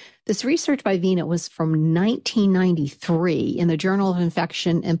that this research by Vena was from 1993 in the Journal of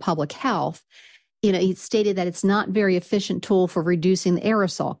Infection and Public Health. he stated that it's not very efficient tool for reducing the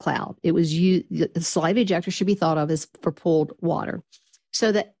aerosol cloud. It was the saliva ejector should be thought of as for pooled water.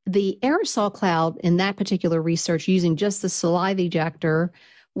 So that the aerosol cloud in that particular research using just the saliva ejector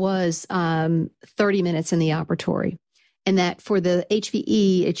was 30 minutes in the operatory. And that for the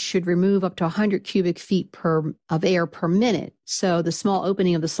HVE, it should remove up to 100 cubic feet of air per minute. So the small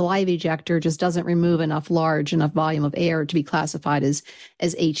opening of the saliva ejector just doesn't remove enough volume of air to be classified as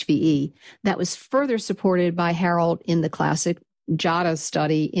HVE. That was further supported by Harold in the classic JADA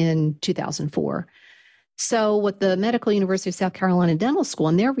study in 2004. So what the Medical University of South Carolina Dental School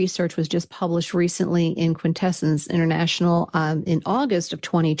and their research was just published recently in Quintessence International in August of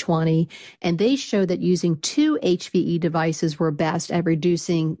 2020. And they showed that using 2 HVE devices were best at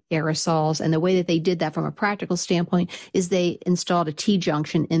reducing aerosols. And the way that they did that from a practical standpoint is they installed a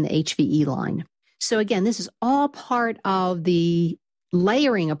T-junction in the HVE line. So again, this is all part of the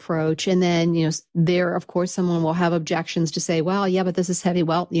layering approach. And then, there, of course, someone will have objections to say, well, yeah, but this is heavy.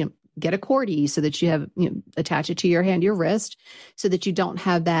 Well, get a cordie so that you have, attach it to your hand, your wrist, so that you don't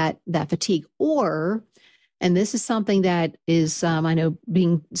have that fatigue. Or, and this is something that is, I know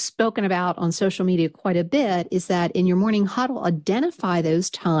being spoken about on social media quite a bit, is that in your morning huddle, identify those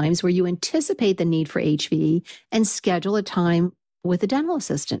times where you anticipate the need for HVE and schedule a time with a dental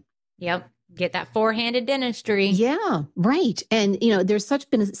assistant. Yep. Get that four-handed dentistry. Yeah, right. And, there's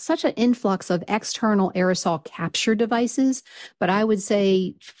been such an influx of external aerosol capture devices. But I would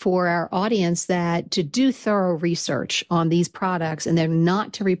say for our audience that to do thorough research on these products, and they're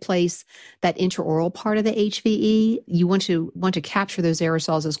not to replace that intraoral part of the HVE, you want to capture those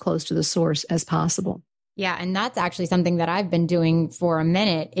aerosols as close to the source as possible. Yeah. And that's actually something that I've been doing for a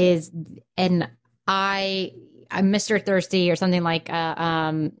minute I'm Mr. Thirsty or something like,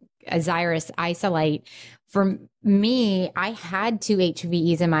 a Xyrus Isolate. For me, I had 2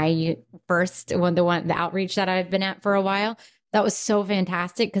 HVEs in my the outreach that I've been at for a while. That was so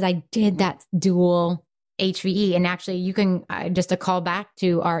fantastic because I did that dual HVE. And actually, you can just a call back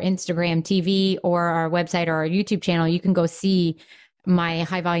to our Instagram TV or our website or our YouTube channel. You can go see my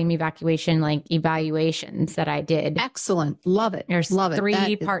high volume evaluations that I did. Excellent. Love it. There's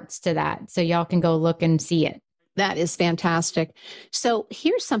 3 parts to that. So y'all can go look and see it. That is fantastic. So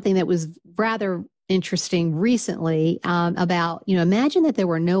here's something that was rather interesting recently about, imagine that there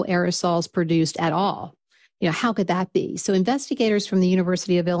were no aerosols produced at all. How could that be? So investigators from the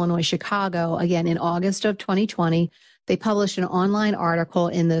University of Illinois, Chicago, again, in August of 2020, they published an online article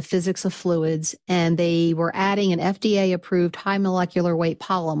in the Physics of Fluids, and they were adding an FDA-approved high molecular weight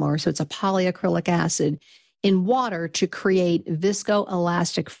polymer, so it's a polyacrylic acid, in water to create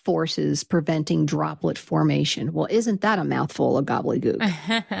viscoelastic forces preventing droplet formation. Well, isn't that a mouthful of gobbledygook?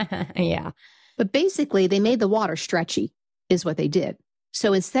 Yeah. But basically, they made the water stretchy, is what they did.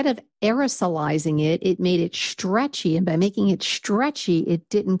 So instead of aerosolizing it, it made it stretchy. And by making it stretchy, it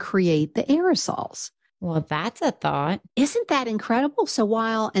didn't create the aerosols. Well, that's a thought. Isn't that incredible? So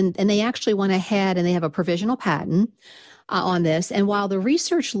and they actually went ahead and they have a provisional patent on this. And while the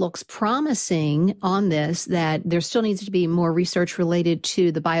research looks promising on this, that there still needs to be more research related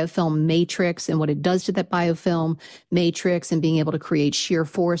to the biofilm matrix and what it does to that biofilm matrix and being able to create shear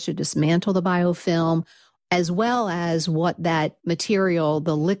force to dismantle the biofilm, as well as what that material,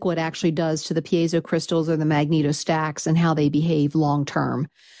 the liquid, actually does to the piezo crystals or the magnetostacks and how they behave long term.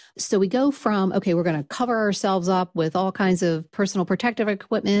 So we go from, okay, we're going to cover ourselves up with all kinds of personal protective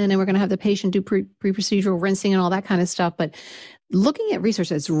equipment, and we're going to have the patient do pre-procedural rinsing and all that kind of stuff. But looking at research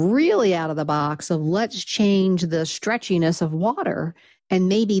that's really out of the box of let's change the stretchiness of water, and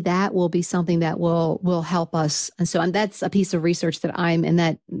maybe that will be something that will help us. And that's a piece of research that I'm in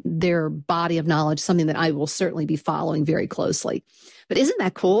that their body of knowledge, something that I will certainly be following very closely. But isn't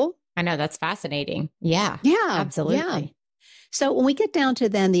that cool? I know, that's fascinating. Yeah. Yeah. Absolutely. Yeah. So when we get down to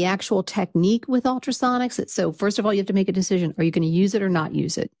then the actual technique with ultrasonics, so first of all, you have to make a decision. Are you going to use it or not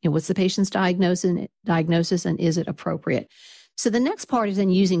use it? What's the patient's diagnosis and is it appropriate? So the next part is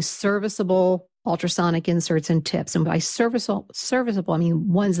then using serviceable ultrasonic inserts and tips. And by serviceable, I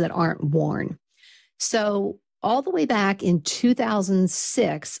mean ones that aren't worn. So all the way back in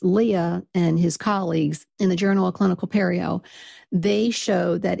 2006, Leah and his colleagues in the Journal of Clinical Perio, they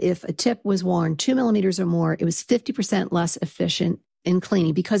showed that if a tip was worn 2 millimeters or more, it was 50% less efficient in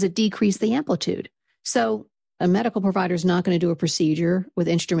cleaning because it decreased the amplitude. So a medical provider is not going to do a procedure with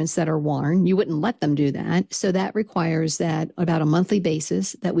instruments that are worn. You wouldn't let them do that. So that requires that about a monthly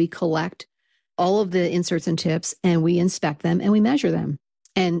basis that we collect all of the inserts and tips and we inspect them and we measure them.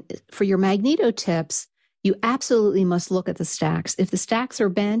 And for your magneto tips, you absolutely must look at the stacks. If the stacks are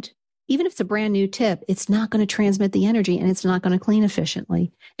bent, even if it's a brand new tip, it's not going to transmit the energy and it's not going to clean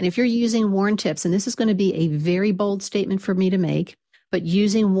efficiently. And if you're using worn tips, and this is going to be a very bold statement for me to make, but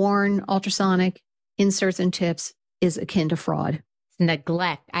using worn ultrasonic inserts and tips is akin to fraud.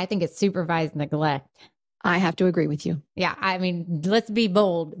 Neglect. I think it's supervised neglect. I have to agree with you. Yeah. I mean, let's be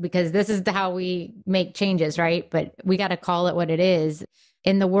bold because this is how we make changes, right? But we got to call it what it is.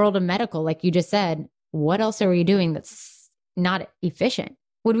 In the world of medical, like you just said, what else are we doing that's not efficient?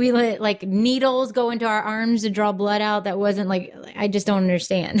 Would we let like needles go into our arms to draw blood out? That wasn't like, I just don't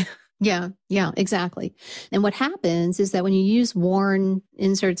understand. Yeah, exactly. And what happens is that when you use worn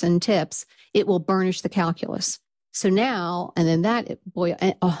inserts and tips, it will burnish the calculus. So now, and then that,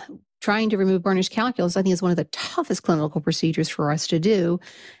 trying to remove burnished calculus, I think is one of the toughest clinical procedures for us to do.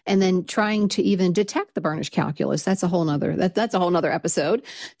 And then trying to even detect the burnished calculus, that's a whole nother, that's a whole nother episode.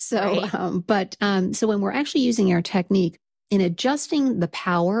 So, right. So when we're actually using our technique in adjusting the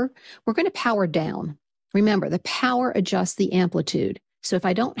power, we're going to power down. Remember, the power adjusts the amplitude. So if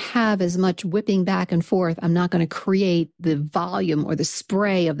I don't have as much whipping back and forth, I'm not going to create the volume or the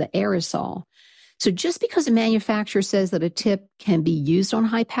spray of the aerosol. So just because a manufacturer says that a tip can be used on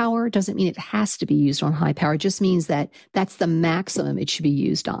high power doesn't mean it has to be used on high power. It just means that that's the maximum it should be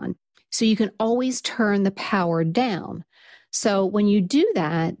used on. So you can always turn the power down. So when you do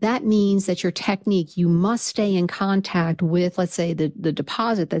that, that means that your technique, you must stay in contact with, let's say, the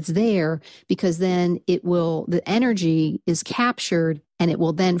deposit that's there, because then the energy is captured and it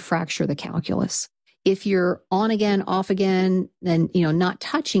will then fracture the calculus. If you're on again, off again, then, not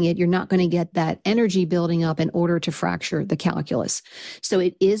touching it, you're not going to get that energy building up in order to fracture the calculus. So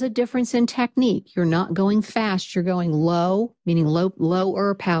it is a difference in technique. You're not going fast. You're going low, meaning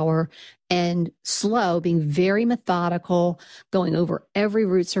lower power, and slow, being very methodical, going over every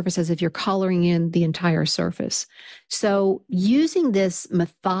root surface as if you're coloring in the entire surface. So using this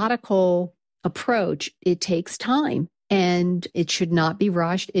methodical approach, it takes time. And it should not be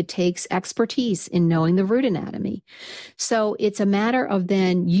rushed. It takes expertise in knowing the root anatomy. So it's a matter of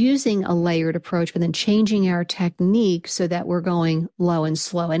then using a layered approach, but then changing our technique so that we're going low and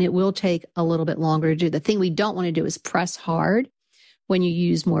slow. And it will take a little bit longer to do. The thing we don't want to do is press hard. When you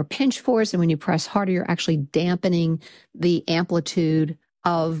use more pinch force and when you press harder, you're actually dampening the amplitude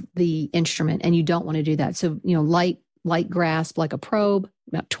of the instrument. And you don't want to do that. So, light grasp like a probe,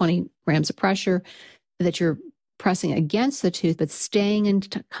 about 20 grams of pressure that you're pressing against the tooth, but staying in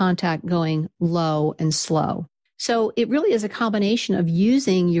contact, going low and slow. So it really is a combination of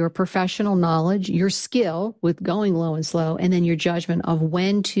using your professional knowledge, your skill with going low and slow, and then your judgment of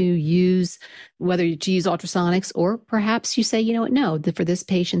when to use, whether to use ultrasonics, or perhaps you say, no, for this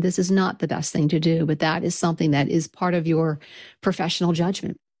patient, this is not the best thing to do, but that is something that is part of your professional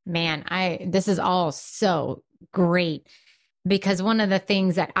judgment. Man, this is all so great. Because one of the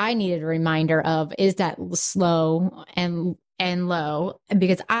things that I needed a reminder of is that slow and low,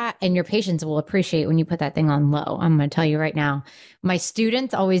 because and your patients will appreciate when you put that thing on low. I'm going to tell you right now, my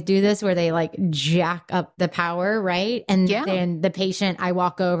students always do this where they like jack up the power, right? And then the patient, I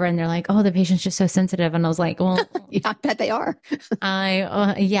walk over and they're like, oh, the patient's just so sensitive. And I was like, well, I bet they are.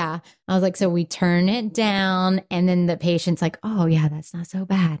 Yeah. I was like, so we turn it down. And then the patient's like, oh yeah, that's not so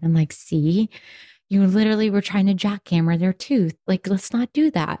bad. I'm like, see? You literally were trying to jackhammer their tooth. Like, let's not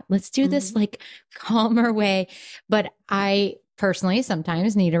do that. Let's do this like calmer way. But I personally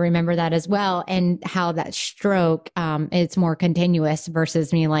sometimes need to remember that as well. And how that stroke, it's more continuous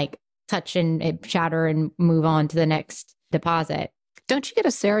versus me like touch and shatter and move on to the next deposit. Don't you get a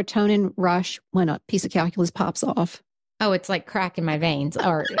serotonin rush when a piece of calculus pops off? Oh, it's like crack in my veins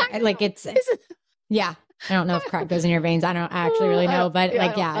or like yeah. I don't know if crack goes in your veins. I don't actually really know, but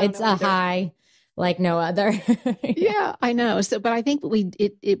it's a high like no other. Yeah, I know. So, but I think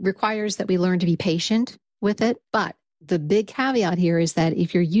it requires that we learn to be patient with it. But the big caveat here is that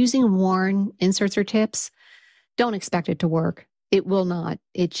if you're using worn inserts or tips, don't expect it to work. It will not.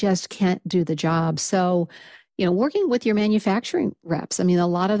 It just can't do the job. So, working with your manufacturing reps. I mean, a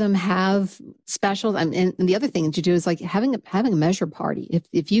lot of them have special, and the other thing to do is like having a measure party.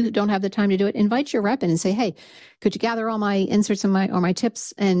 If you don't have the time to do it, invite your rep in and say, hey, could you gather all my inserts and my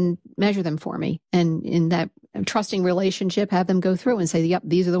tips and measure them for me? And in that trusting relationship, have them go through and say, yep,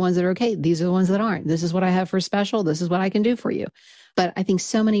 these are the ones that are okay. These are the ones that aren't. This is what I have for special. This is what I can do for you. But I think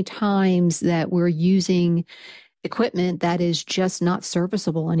so many times that we're using equipment that is just not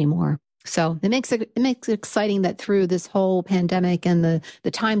serviceable anymore. So it makes it exciting that through this whole pandemic and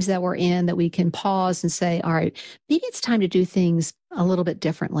the times that we're in, that we can pause and say, all right, maybe it's time to do things a little bit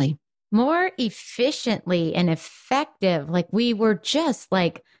differently. More efficiently and effective. Like we were just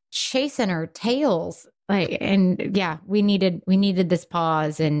like chasing our tails We needed this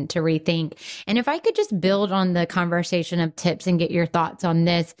pause and to rethink. And if I could just build on the conversation of tips and get your thoughts on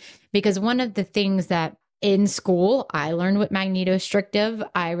this, because one of the things that in school I learned with magnetostrictive,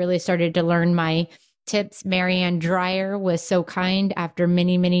 I really started to learn my tips. Marianne Dreyer was so kind after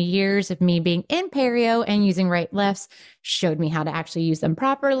many, many years of me being in perio and using right lefts, showed me how to actually use them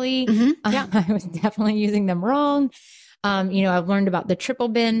properly. Yeah. I was definitely using them wrong. I've learned about the triple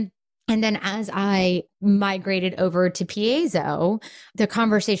bin. And then as I migrated over to piezo, the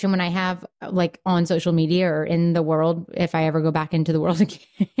conversation when I have like on social media or in the world, if I ever go back into the world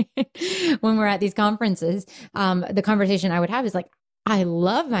again, when we're at these conferences, the conversation I would have is like, I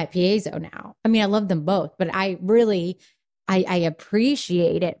love my piezo now. I mean, I love them both, but I really, I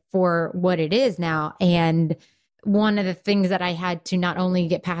appreciate it for what it is now. And one of the things that I had to not only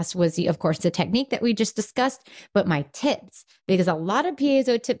get past was, of course, the technique that we just discussed, but my tips, because a lot of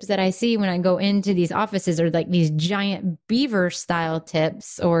piezo tips that I see when I go into these offices are like these giant beaver style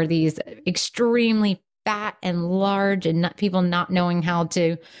tips or these extremely fat and large and people not knowing how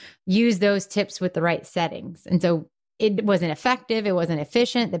to use those tips with the right settings. And so it wasn't effective. It wasn't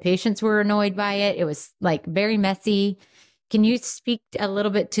efficient. The patients were annoyed by it. It was like very messy. Can you speak a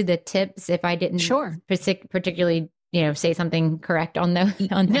little bit to the tips if I didn't particularly, say something correct on those?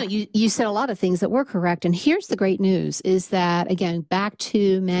 No, you said a lot of things that were correct. And here's the great news is that, again, back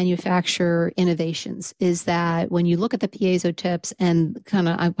to manufacturer innovations, is that when you look at the piezo tips and kind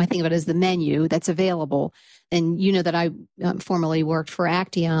of, I think of it as the menu that's available. And you know that I formerly worked for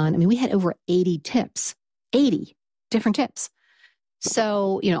Acteon. I mean, we had over 80 tips, 80 different tips.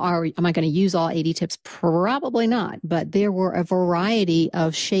 So, am I going to use all 80 tips? Probably not. But there were a variety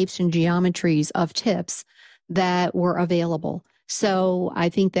of shapes and geometries of tips that were available. So I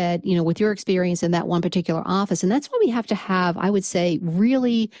think that, with your experience in that one particular office, and that's why we have to have, I would say,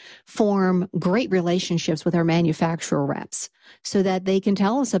 really form great relationships with our manufacturer reps so that they can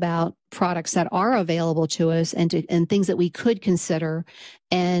tell us about products that are available to us and things that we could consider,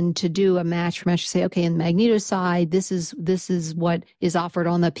 and to do a match for match to say, okay, in the magneto side, this is what is offered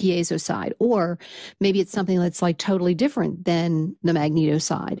on the piezo side, or maybe it's something that's like totally different than the magneto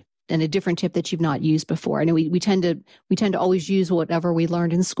side, and a different tip that you've not used before. And we tend to always use whatever we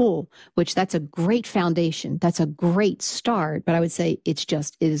learned in school, which that's a great foundation. That's a great start. But I would say it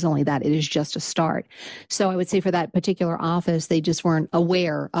is only that. It is just a start. So I would say for that particular office, they just weren't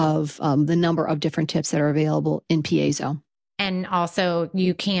aware of the number of different tips that are available in piezo. And also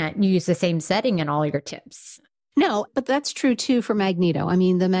you can't use the same setting in all your tips. No, but that's true too for magneto. I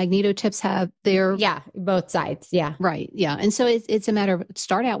mean, the magneto tips have their... Yeah, both sides. Yeah. Right. Yeah. And so it's a matter of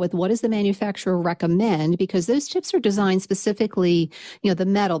start out with what does the manufacturer recommend, because those tips are designed specifically, the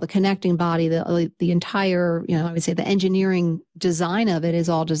metal, the connecting body, the entire, I would say the engineering design of it is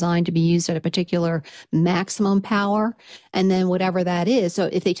all designed to be used at a particular maximum power. And then whatever that is. So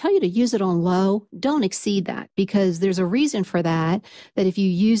if they tell you to use it on low, don't exceed that, because there's a reason for that if you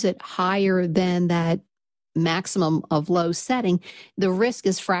use it higher than that maximum of low setting, the risk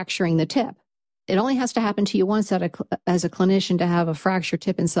is fracturing the tip. It only has to happen to you once as a clinician to have a fractured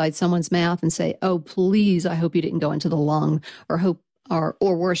tip inside someone's mouth and say, oh, please, I hope you didn't go into the lung, or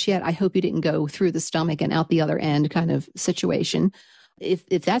worse yet, I hope you didn't go through the stomach and out the other end kind of situation. If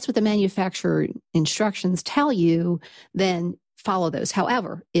that's what the manufacturer instructions tell you, then follow those.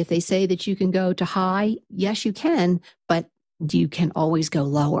 However, if they say that you can go to high, yes, you can, but you can always go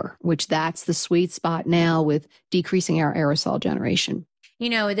lower, which that's the sweet spot now with decreasing our aerosol generation.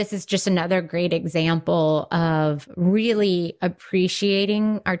 This is just another great example of really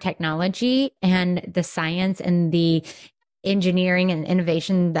appreciating our technology and the science and the engineering and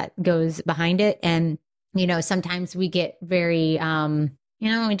innovation that goes behind it. And, sometimes we get very,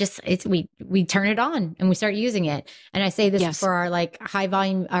 we turn it on and we start using it. And I say this for our like high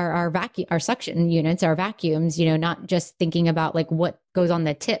volume, our vacuum, our suction units, our vacuums, not just thinking about like what goes on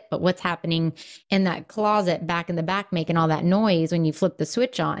the tip, but what's happening in that closet back in the back, making all that noise when you flip the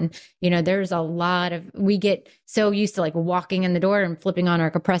switch on. There's a lot of, we get so used to like walking in the door and flipping on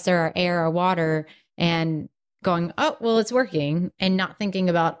our compressor, our air, our water, and going, oh, well, it's working, and not thinking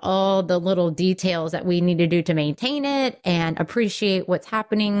about all the little details that we need to do to maintain it and appreciate what's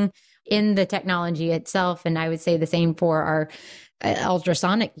happening in the technology itself. And I would say the same for our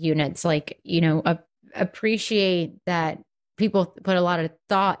ultrasonic units, like, appreciate that people put a lot of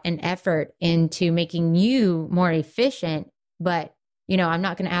thought and effort into making you more efficient, but, I'm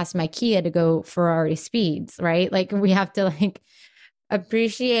not going to ask my Kia to go Ferrari speeds, right? Like we have to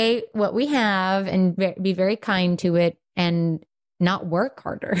appreciate what we have and be very kind to it and not work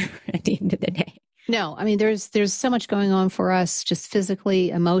harder at the end of the day. No, I mean, there's so much going on for us, just physically,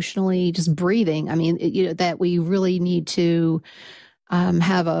 emotionally, just breathing. I mean, that we really need to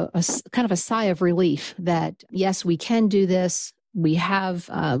have a kind of a sigh of relief that, yes, we can do this. We have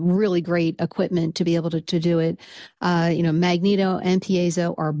really great equipment to be able to do it. Magneto and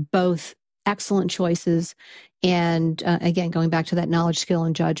piezo are both excellent choices. And again, going back to that knowledge, skill,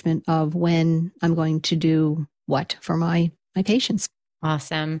 and judgment of when I'm going to do what for my patients.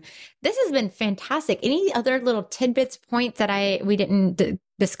 Awesome. This has been fantastic. Any other little tidbits, points that we didn't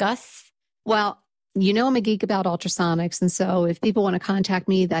discuss? Well, I'm a geek about ultrasonics. And so if people want to contact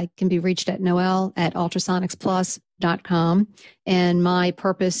me, that can be reached at Noel at ultrasonicsplus.com. And my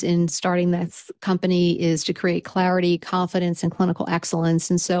purpose in starting this company is to create clarity, confidence, and clinical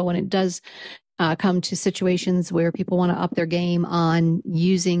excellence. And so when it does come to situations where people want to up their game on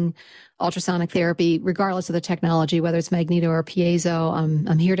using ultrasonic therapy, regardless of the technology, whether it's magneto or piezo,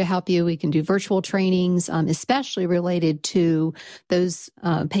 I'm here to help you. We can do virtual trainings, especially related to those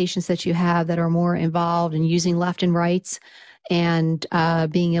patients that you have that are more involved in using left and rights, and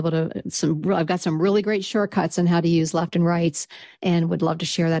being able to, I've got some really great shortcuts on how to use left and rights, and would love to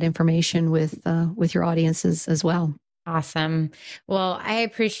share that information with your audiences as well. Awesome. Well, I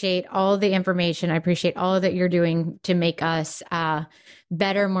appreciate all the information. I appreciate all that you're doing to make us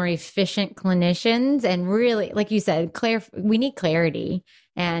better, more efficient clinicians. And really, like you said, we need clarity.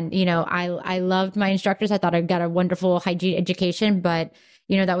 And, I loved my instructors. I thought I got a wonderful hygiene education, but,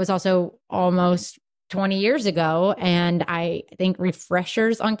 that was also almost 20 years ago. And I think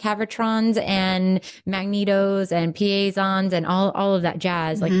refreshers on cavitrons and magnetos and piezons and all of that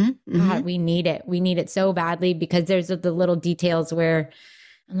jazz, God, we need it. We need it so badly, because there's the little details where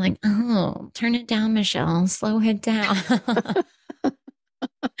I'm like, oh, turn it down, Michelle, slow it down.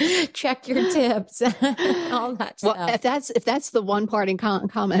 Check your tips, all that stuff. Well, if that's the one parting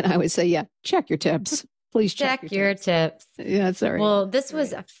comment, I would say, yeah, check your tips. Please check your tips. Yeah, that's all right. Well, this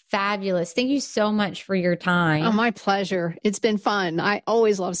was fabulous. Thank you so much for your time. Oh, my pleasure. It's been fun. I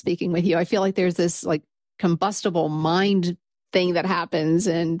always love speaking with you. I feel like there's this combustible mind thing that happens,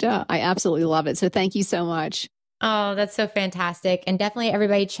 and I absolutely love it. So thank you so much. Oh, that's so fantastic. And definitely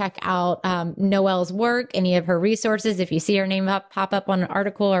everybody check out Noelle's work, any of her resources. If you see her name pop up on an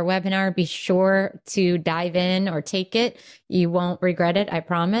article or webinar, be sure to dive in or take it. You won't regret it, I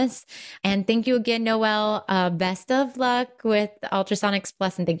promise. And thank you again, Noel. Best of luck with Ultrasonics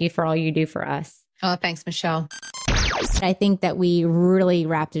Plus, and thank you for all you do for us. Oh, thanks, Michelle. I think that we really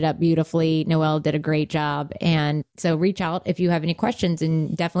wrapped it up beautifully. Noel did a great job. And so reach out if you have any questions,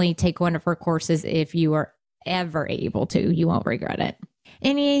 and definitely take one of her courses if you are ever able to. You won't regret it.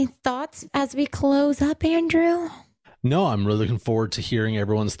 Any thoughts as we close up, Andrew? No, I'm really looking forward to hearing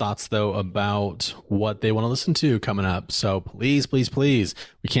everyone's thoughts, though, about what they want to listen to coming up. So please, please, please,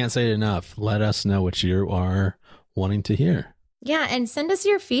 we can't say it enough. Let us know what you are wanting to hear. Yeah, and send us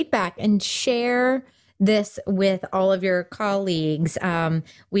your feedback and share this with all of your colleagues.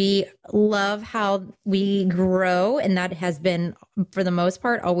 We love how we grow, and that has been, for the most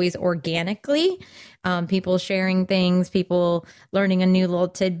part, always organically. People sharing things, people learning a new little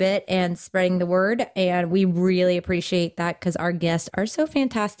tidbit and spreading the word. And we really appreciate that, because our guests are so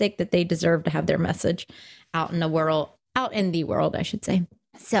fantastic that they deserve to have their message out in the world, I should say.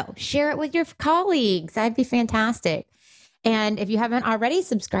 So share it with your colleagues. That'd be fantastic. And if you haven't already,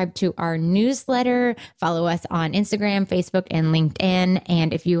 subscribe to our newsletter, follow us on Instagram, Facebook, and LinkedIn.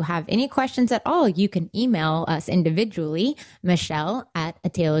 And if you have any questions at all, you can email us individually, Michelle at a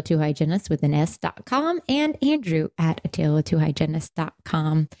tale of two hygienists with an s.com, and Andrew at a tale of two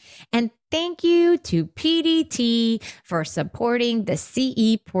hygienists.com. And thank you to PDT for supporting the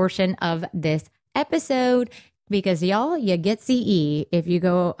CE portion of this episode. Because y'all, you get CE. If you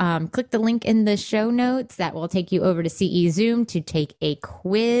go click the link in the show notes, that will take you over to CE Zoom to take a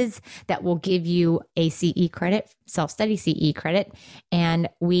quiz that will give you a CE credit, self-study CE credit. And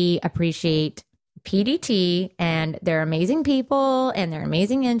we appreciate PDT and their amazing people and their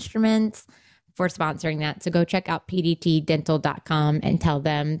amazing instruments for sponsoring that. So go check out pdtdental.com and tell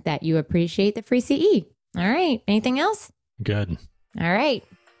them that you appreciate the free CE. All right. Anything else? Good. All right.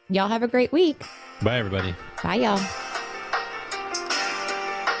 Y'all have a great week. Bye, everybody. Bye, y'all.